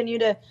just continue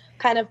to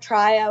kind of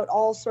try out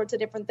all sorts of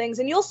different things.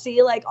 And you'll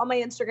see, like, on my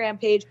Instagram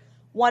page,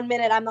 1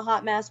 minute I'm the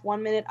hot mess,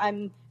 1 minute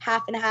I'm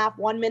half and half,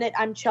 1 minute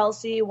I'm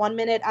Chelsea, 1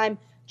 minute I'm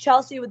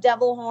Chelsea with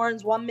devil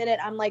horns, 1 minute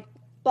I'm, like,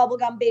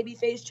 bubblegum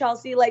babyface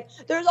Chelsea. Like,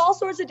 there's all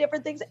sorts of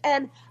different things,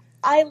 and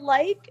I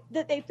like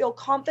that they feel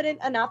confident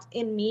enough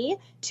in me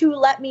to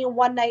let me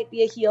one night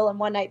be a heel and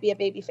one night be a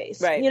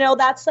babyface. Right. You know,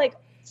 that's, like,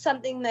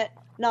 something that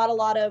not a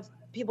lot of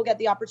people get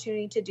the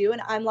opportunity to do,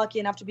 and I'm lucky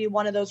enough to be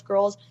one of those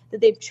girls that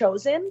they've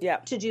chosen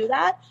to do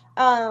that.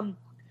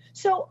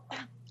 So,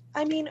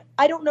 I mean,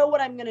 I don't know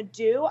what I'm going to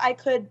do. I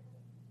could,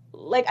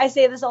 like I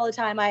say this all the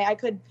time, I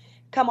could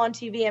come on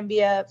TV and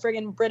be a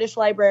friggin' British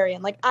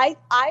librarian. Like, I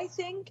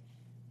think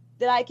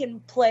that I can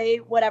play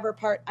whatever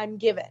part I'm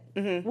given.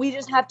 Mm-hmm. We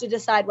just have to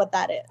decide what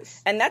that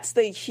is. And that's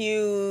the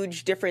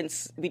huge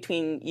difference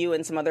between you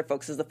and some other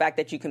folks, is the fact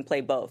that you can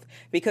play both.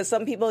 Because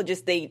some people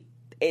just, they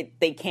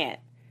can't.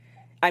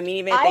 I mean,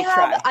 even if they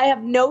try. I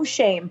have no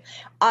shame.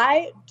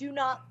 I do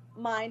not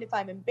mind if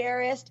I'm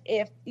embarrassed,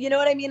 if, you know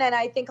what I mean? And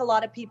I think a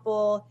lot of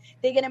people,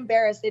 they get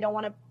embarrassed. They don't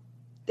want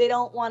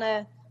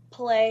to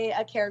play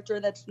a character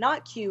that's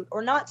not cute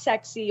or not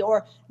sexy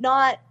or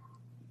not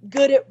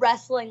good at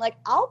wrestling. Like,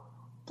 I'll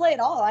play it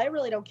all. I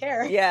really don't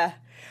care. Yeah.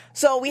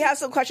 So we have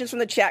some questions from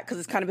the chat because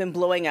it's kind of been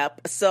blowing up.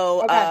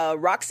 So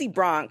Roxy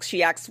Bronx,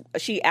 she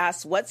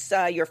asks, what's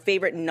your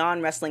favorite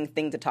non-wrestling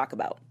thing to talk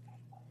about?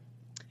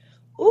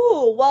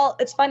 Ooh, well,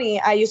 it's funny.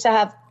 I used to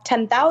have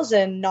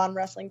 10,000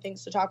 non-wrestling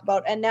things to talk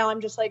about, and now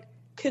I'm just, like,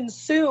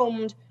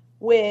 consumed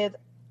with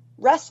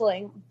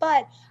wrestling.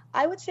 But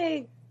I would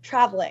say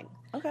traveling.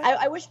 Okay.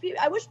 I wish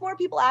more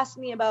people asked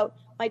me about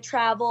my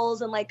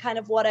travels and, like, kind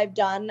of what I've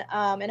done.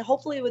 And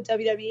hopefully with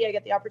WWE, I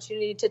get the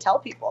opportunity to tell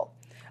people.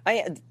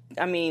 I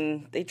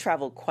mean, they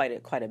travel quite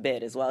a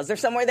bit as well. Is there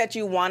somewhere that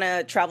you want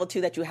to travel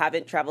to that you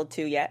haven't traveled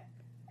to yet?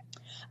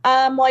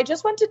 Well, I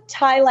just went to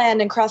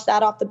Thailand and crossed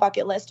that off the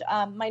bucket list.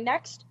 My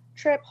next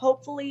trip,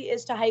 hopefully,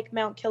 is to hike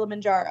Mount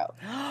Kilimanjaro.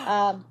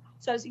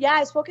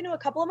 I've spoken to a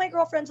couple of my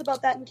girlfriends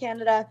about that in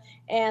Canada,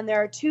 and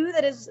there are two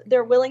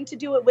they're willing to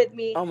do it with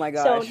me. Oh my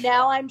gosh. So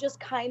now I'm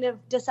just kind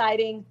of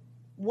deciding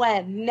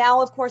when.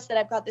 Now, of course, that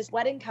I've got this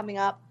wedding coming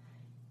up,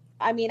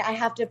 I mean, I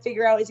have to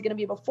figure out, is it going to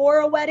be before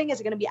a wedding? Is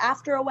it going to be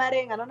after a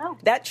wedding? I don't know.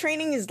 That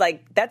training is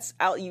like,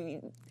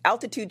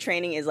 altitude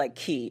training is like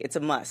key. It's a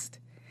must.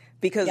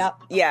 Because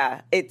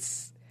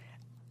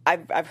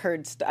I've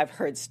heard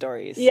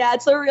stories. Yeah,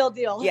 it's a real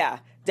deal. Yeah,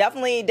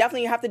 definitely.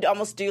 You have to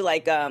almost do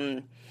like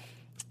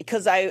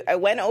because I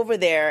went over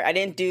there. I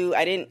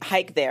didn't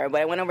hike there,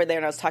 but I went over there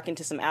and I was talking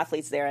to some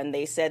athletes there, and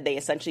they said they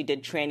essentially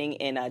did training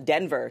in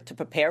Denver to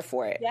prepare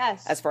for it.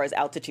 Yes. As far as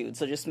altitude,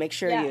 so just make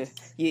sure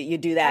you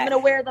do that. I'm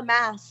gonna wear the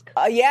mask.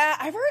 Yeah,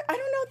 I've heard. I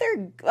don't know if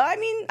they're. I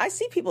mean, I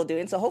see people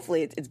doing, so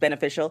hopefully it's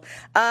beneficial.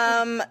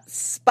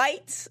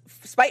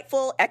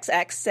 Spiteful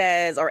XX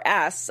says or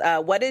asks,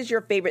 what is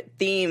your favorite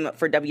theme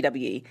for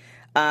WWE?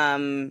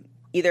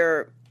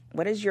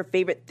 What is your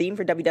favorite theme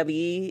for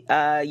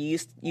WWE you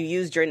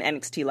used during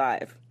NXT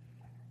Live?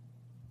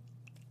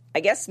 I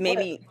guess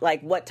maybe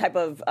like what type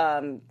of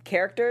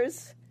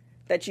characters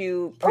that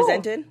you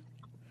presented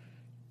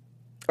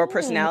or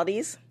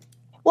personalities?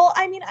 Well,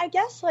 I mean, I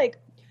guess like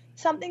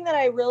something that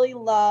I really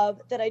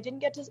love that I didn't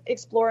get to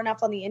explore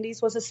enough on the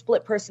indies was a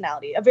split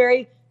personality, a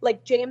very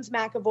like James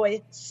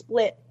McAvoy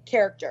split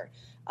character.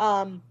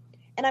 And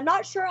I'm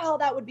not sure how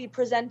that would be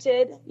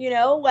presented,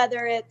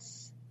 whether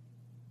it's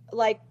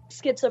like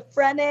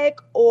schizophrenic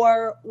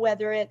or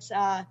whether it's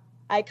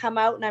I come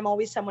out and I'm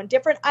always someone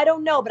different. I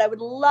don't know, but I would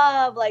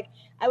love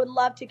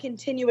to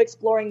continue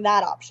exploring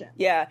that option.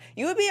 Yeah,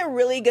 you would be a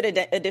really good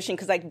addition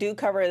because I do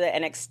cover the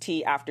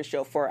NXT after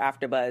show for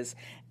AfterBuzz,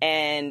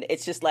 and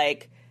it's just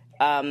like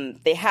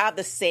they have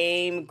the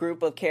same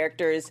group of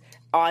characters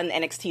on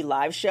NXT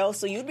live show,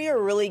 so you'd be a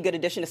really good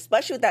addition,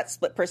 especially with that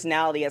split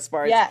personality as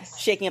far as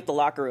shaking up the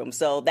locker room.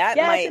 So that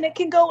and it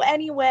can go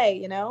any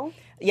way,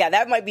 Yeah,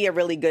 that might be a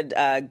really good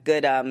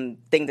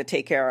thing to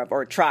take care of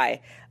or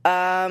try.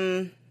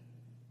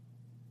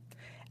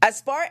 As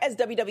far as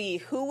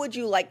WWE, who would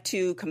you like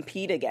to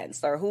compete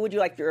against, or who would you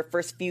like your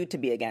first feud to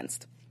be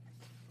against?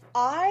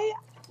 I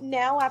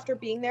now, after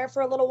being there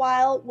for a little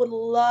while, would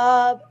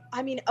love.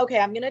 I mean, okay,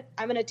 I'm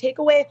gonna take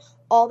away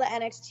all the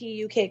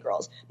NXT UK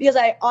girls because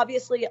I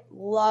obviously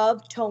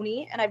love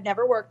Toni and I've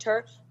never worked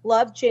her.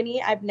 Love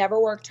Ginny, I've never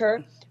worked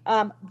her.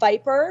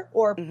 Viper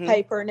or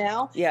Piper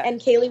now,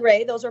 and Kaylee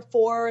Ray. Those are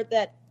four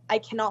that I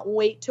cannot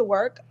wait to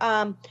work.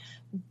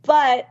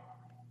 But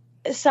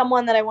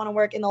someone that I want to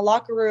work in the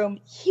locker room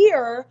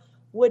here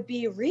would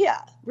be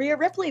Rhea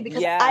Ripley,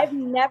 because I've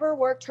never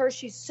worked her.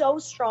 She's so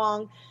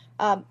strong.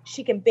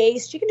 She can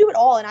bass. She can do it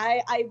all. And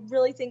I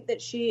really think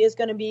that she is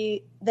going to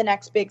be the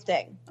next big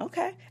thing.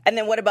 Okay. And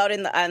then what about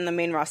on the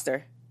main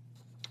roster?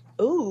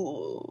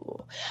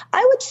 Ooh,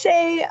 I would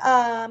say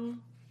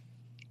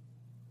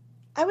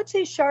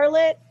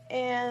Charlotte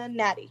and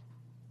Natty.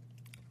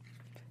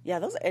 Yeah,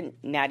 and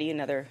Natty,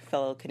 another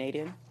fellow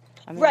Canadian.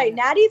 Right,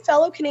 Natty,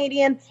 fellow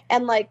Canadian,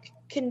 and like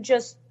can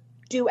just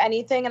do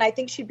anything, and I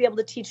think she'd be able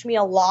to teach me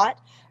a lot.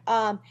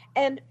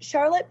 And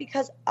Charlotte,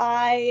 because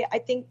I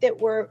think that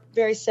we're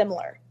very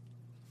similar,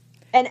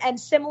 and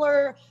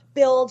similar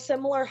build,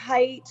 similar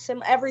height,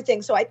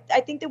 everything. So I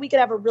think that we could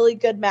have a really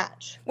good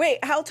match. Wait,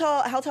 how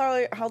tall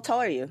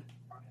are you?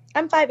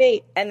 I'm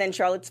 5'8". And then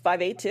Charlotte's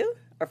 5'8" too,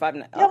 or 5'9"?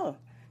 Yep. Oh,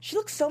 she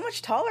looks so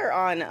much taller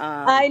on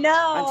I know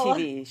on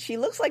TV. She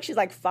looks like she's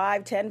like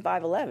 5'10",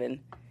 5'11".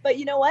 But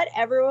you know what?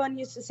 Everyone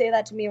used to say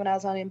that to me when I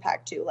was on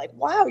Impact too. Like,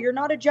 wow, you're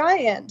not a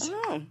giant.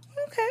 Oh,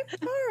 okay.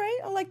 All right.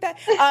 I like that.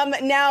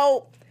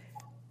 Now,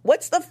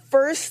 what's the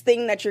first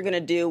thing that you're going to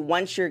do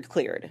once you're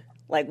cleared?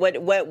 Like, what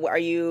are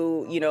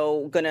you,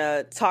 going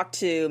to talk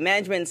to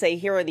management and say,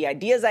 here are the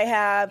ideas I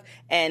have,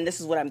 and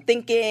this is what I'm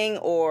thinking,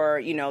 or,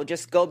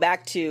 just go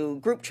back to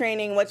group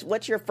training?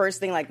 What's your first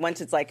thing, like, once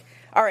it's like,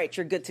 all right,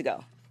 you're good to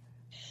go?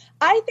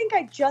 I think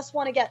I just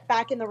want to get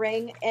back in the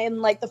ring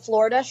in, like, the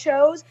Florida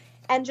shows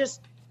and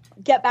just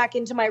get back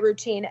into my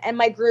routine and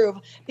my groove,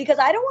 because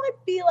I don't want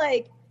to be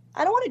like,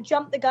 I don't want to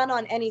jump the gun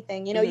on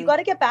anything. You got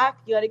to get back.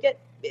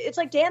 It's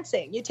like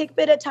dancing. You take a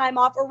bit of time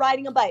off, or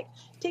riding a bike.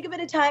 Take a bit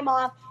of time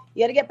off.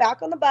 You got to get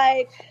back on the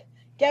bike,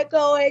 get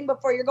going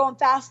before you're going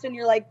fast and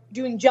you're like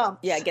doing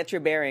jumps. Yeah, get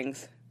your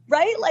bearings.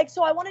 Right? Like,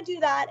 so I want to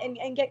do that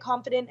and get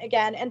confident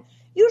again. And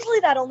usually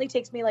that only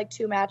takes me like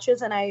 2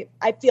 matches and I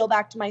feel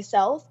back to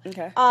myself.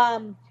 Okay.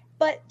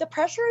 But the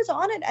pressure is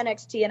on at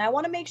NXT, and I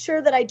want to make sure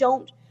that I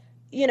don't,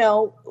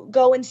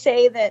 go and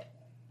say that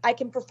I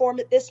can perform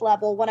at this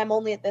level when I'm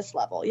only at this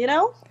level,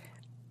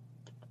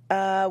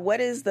 What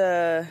is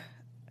the...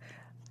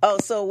 Oh,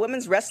 so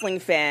Women's Wrestling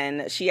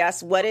Fan, she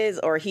asked, what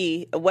is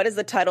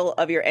the title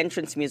of your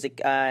entrance music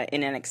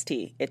in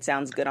NXT? It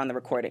sounds good on the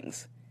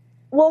recordings.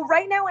 Well,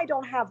 right now I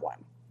don't have one.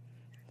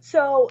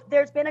 So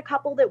there's been a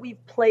couple that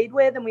we've played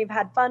with and we've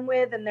had fun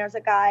with, and there's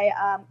a guy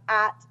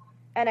at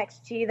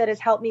NXT that has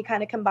helped me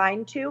kind of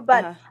combine two.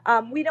 But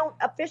we don't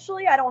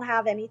officially, I don't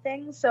have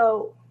anything.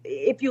 So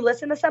if you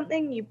listen to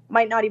something, you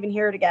might not even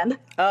hear it again.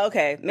 Oh,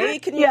 okay. Maybe you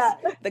can use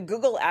the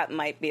Google app.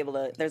 Might be able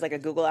to. There's like a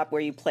Google app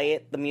where you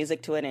play the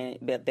music to it, and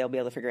they'll be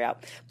able to figure it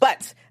out.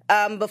 But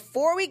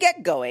before we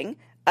get going,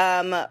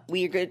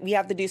 we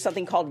have to do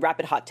something called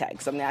Rapid Hot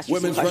Tags. So I'm going to ask you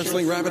Women's some questions.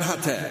 Wrestling Rapid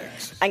Hot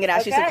Tags. I'm going to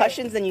ask you some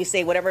questions, and you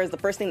say whatever is the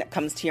first thing that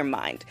comes to your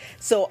mind.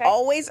 So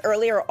always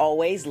early or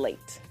always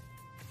late?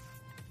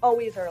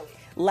 Always early.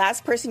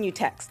 Last person you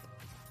text?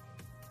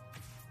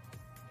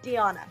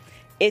 Deanna.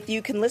 If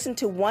you can listen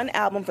to one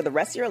album for the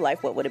rest of your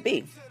life, what would it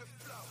be?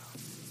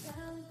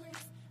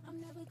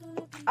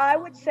 I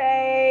would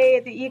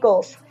say the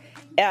Eagles.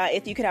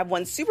 If you could have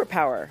one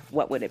superpower,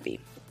 what would it be?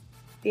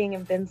 Being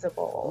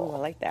invincible. Oh, I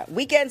like that.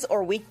 Weekends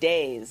or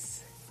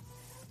weekdays?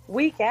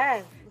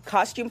 Weekends.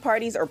 Costume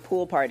parties or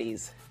pool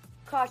parties?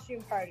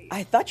 Costume parties.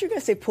 I thought you were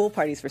going to say pool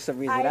parties for some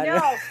reason. I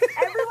know.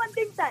 Everyone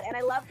thinks that, and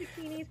I love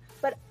bikinis,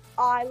 but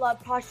I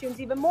love costumes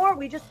even more.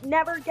 We just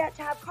never get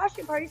to have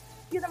costume parties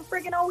because I'm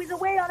friggin' always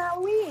away on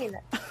Halloween.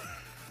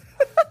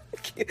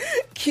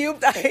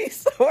 Cubed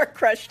ice or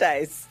crushed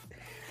ice?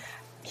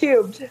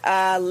 Cubed.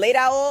 Late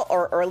owl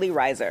or early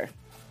riser?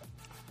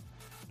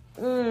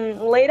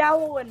 Late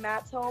owl when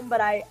Matt's home,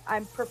 but I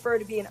prefer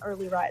to be an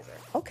early riser.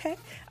 Okay.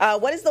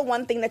 What is the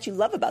one thing that you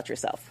love about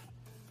yourself?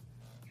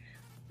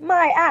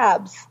 My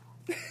abs.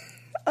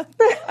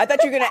 I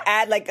thought you were going to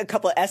add like a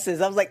couple of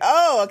S's. I was like,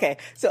 oh, okay.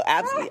 So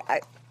abs,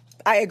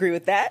 I agree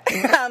with that.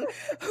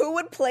 Who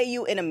would play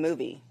you in a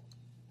movie?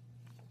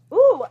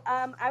 Ooh,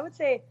 I would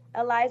say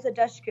Eliza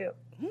Dushku.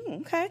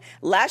 Okay.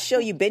 Last show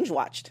you binge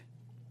watched?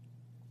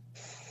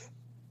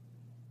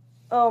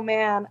 Oh,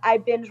 man. I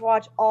binge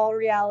watch all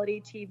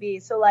reality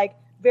TV. So, like,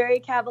 Very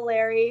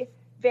Cavallari,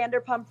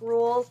 Vanderpump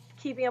Rules,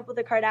 Keeping Up with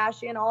the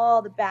Kardashians,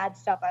 all the bad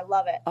stuff. I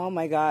love it. Oh,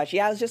 my gosh.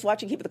 Yeah, I was just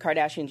watching Keep Up with the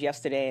Kardashians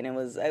yesterday, and it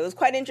was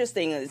quite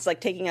interesting. It's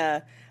like taking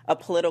a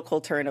political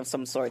turn of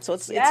some sort. So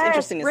it's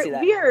interesting to see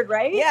that. Weird,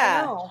 right?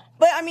 Yeah. I know.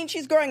 But, I mean,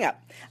 she's growing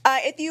up.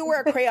 If you were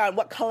a crayon,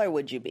 what color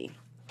would you be?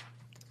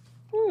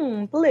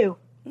 Blue.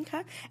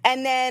 Okay.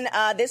 And then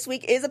this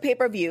week is a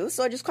pay-per-view,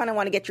 so I just kind of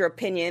want to get your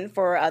opinion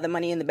for the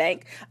Money in the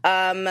Bank.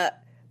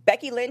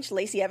 Becky Lynch,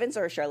 Lacey Evans,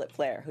 or Charlotte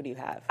Flair? Who do you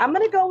have? I'm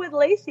going to go with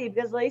Lacey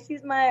because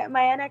Lacey's my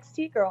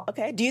NXT girl.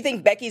 Okay. Do you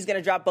think Becky's going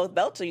to drop both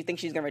belts, or you think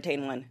she's going to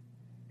retain one?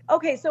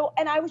 Okay, so,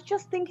 and I was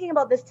just thinking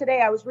about this today.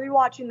 I was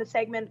rewatching the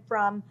segment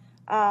from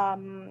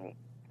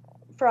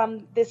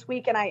this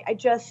week, and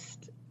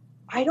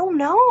I don't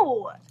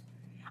know.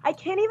 I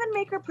can't even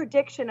make a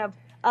prediction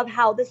of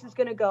how this is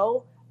going to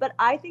go, but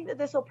I think that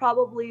this will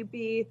probably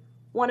be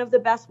one of the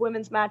best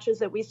women's matches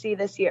that we see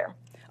this year.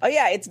 Oh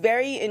yeah, it's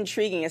very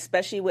intriguing,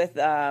 especially with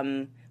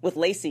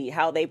Lacey,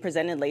 how they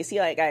presented Lacey.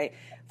 Like I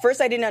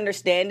didn't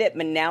understand it,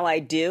 but now I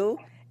do.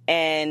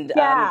 And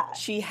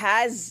she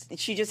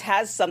just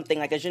has something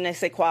like a je ne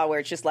sais quoi, where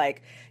it's just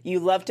like you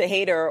love to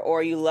hate her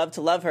or you love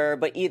to love her,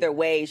 but either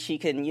way she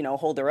can,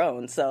 hold her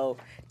own. So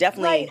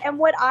definitely. Right. And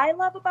what I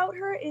love about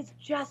her is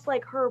just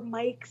like her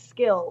mic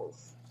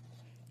skills.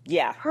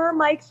 Yeah. Her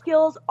mic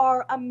skills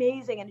are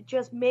amazing, and it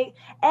just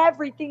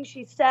everything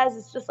she says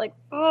is just like,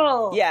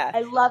 oh, yeah.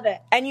 I love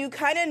it. And you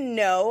kind of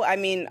know, I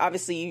mean,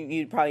 obviously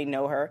you probably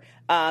know her.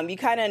 You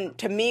kind of,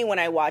 to me, when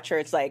I watch her,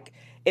 it's like,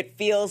 it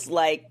feels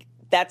like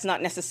that's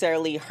not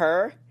necessarily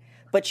her,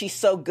 but she's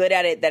so good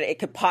at it that it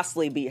could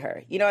possibly be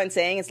her. You know what I'm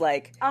saying? It's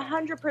like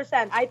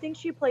 100%. I think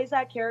she plays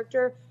that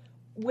character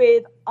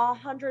with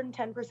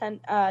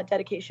 110%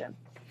 dedication.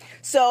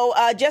 So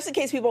just in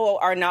case people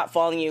are not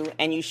following you,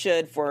 and you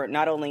should, for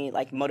not only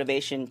like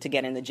motivation to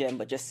get in the gym,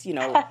 but just,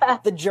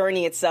 the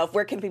journey itself,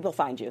 where can people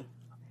find you?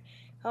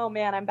 Oh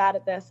man, I'm bad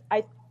at this.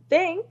 I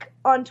think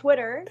on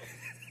Twitter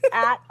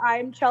at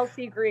I'm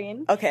Chelsea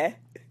Green. Okay.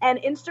 And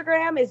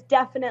Instagram is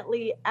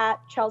definitely at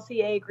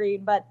Chelsea A.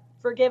 Green, but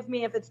forgive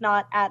me if it's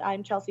not at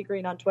I'm Chelsea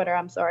Green on Twitter.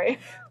 I'm sorry.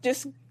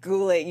 Just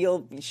Google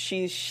it.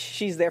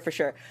 She's there for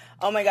sure.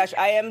 Oh my gosh,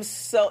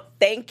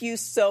 thank you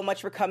so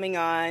much for coming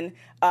on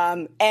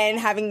and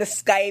having the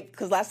Skype,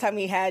 because last time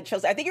we had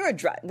Chelsea, I think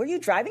were you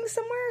driving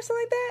somewhere or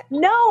something like that?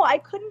 No, I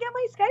couldn't get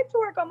my Skype to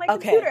work on my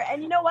computer.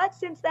 And you know what?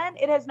 Since then,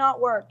 it has not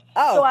worked.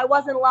 Oh. So I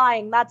wasn't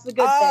lying. That's the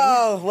good thing.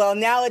 Oh, well,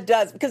 now it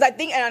does. Because I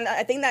think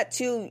that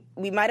too,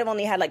 we might have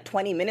only had like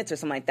 20 minutes or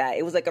something like that.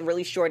 It was like a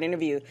really short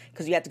interview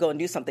because you had to go and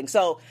do something.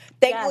 So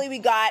thankfully we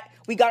got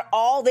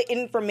all the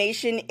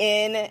information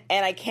in,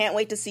 and I can't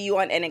wait to see you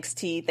on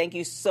NXT. Thank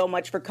you so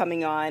much for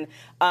coming on.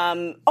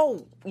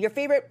 Your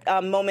favorite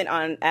moment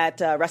at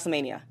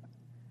WrestleMania?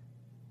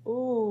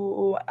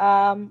 Ooh,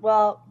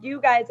 well, you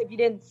guys, if you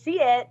didn't see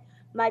it,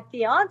 my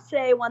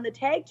fiance won the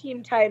tag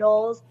team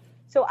titles.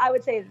 So I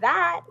would say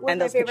that was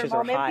my favorite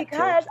moment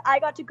because I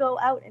got to go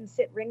out and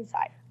sit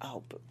ringside.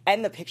 Oh,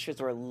 and the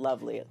pictures were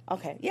lovely.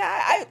 Okay.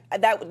 Yeah,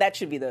 that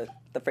should be the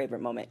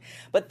favorite moment.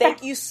 But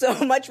thank you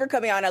so much for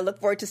coming on. I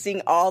look forward to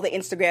seeing all the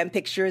Instagram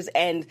pictures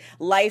and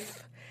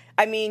life.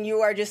 I mean,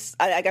 you are just,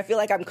 I feel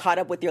like I'm caught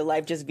up with your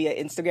life just via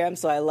Instagram.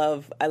 So I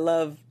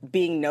love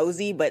being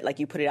nosy, but like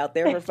you put it out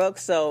there for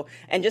folks. So,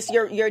 and just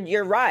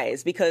your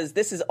rise, because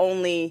this is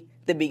only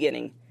the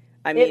beginning.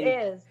 I mean, it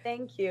is.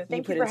 Thank you.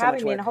 Thank you for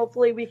having me. And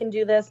hopefully we can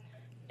do this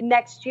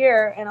next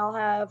year, and I'll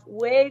have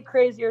way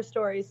crazier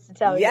stories to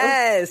tell you.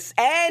 Yes.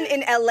 And in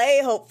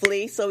LA,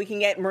 hopefully, so we can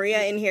get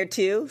Maria in here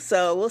too.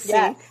 So we'll see.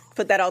 Yes.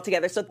 Put that all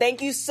together. So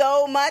thank you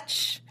so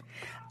much.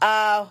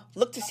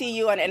 Look to see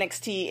you on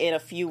NXT in a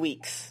few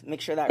weeks. Make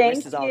sure that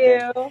wrist is all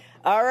good.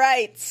 All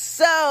right.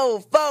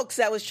 So, folks,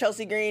 that was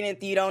Chelsea Green.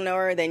 If you don't know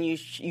her, then you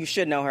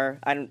should know her.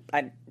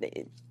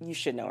 You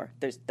should know her.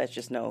 That's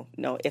just no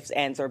ifs,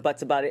 ands, or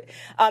buts about it.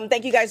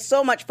 Thank you guys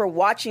so much for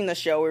watching the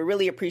show. We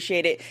really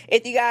appreciate it.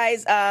 If you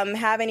guys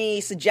have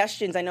any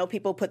suggestions, I know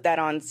people put that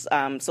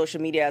on social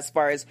media as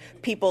far as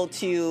people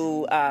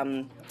to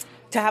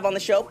have on the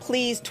show,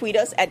 please tweet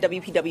us at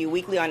WPW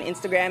Weekly on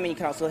Instagram, and you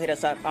can also hit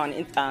us up on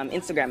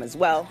Instagram as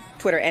well,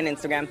 Twitter and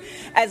Instagram.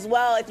 As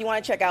well, if you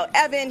want to check out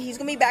Evan, he's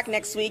going to be back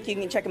next week. You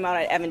can check him out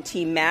at Evan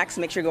T. Max.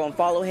 Make sure you go and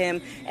follow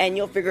him, and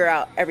you'll figure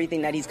out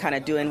everything that he's kind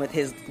of doing with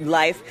his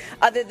life.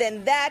 Other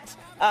than that,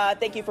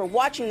 thank you for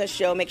watching the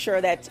show. Make sure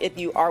that if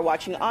you are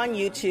watching on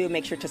YouTube,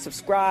 make sure to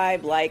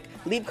subscribe,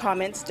 leave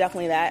comments,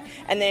 definitely that.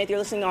 And then if you're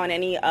listening on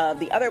any of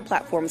the other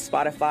platforms,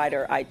 Spotify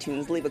or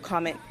iTunes, leave a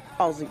comment.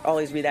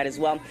 Always read that as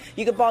well.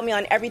 You can follow me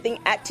on everything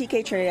at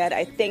TK Trinidad.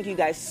 I thank you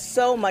guys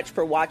so much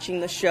for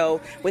watching the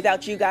show.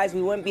 Without you guys,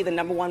 we wouldn't be the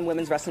 #1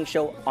 women's wrestling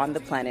show on the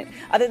planet.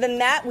 Other than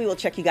that, we will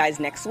check you guys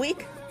next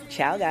week.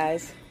 Ciao,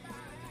 guys.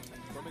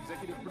 From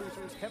executive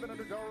producers Kevin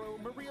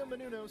Undergaro, Maria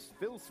Menounos,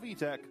 Phil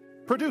Svitek,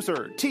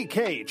 producer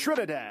TK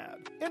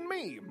Trinidad, and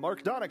me,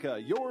 Mark Donica,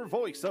 your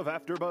voice of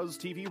AfterBuzz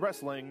TV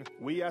Wrestling.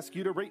 We ask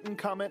you to rate and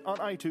comment on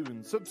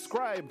iTunes,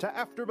 subscribe to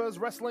AfterBuzz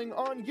Wrestling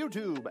on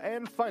YouTube,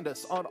 and find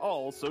us on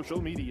all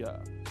social media.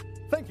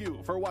 Thank you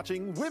for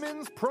watching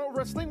Women's Pro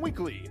Wrestling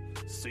Weekly.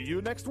 See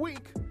you next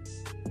week.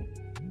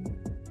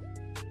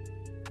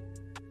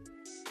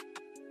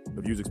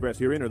 The views expressed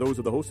herein are those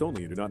of the hosts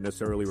only and do not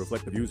necessarily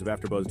reflect the views of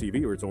AfterBuzz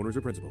TV or its owners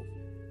or principals.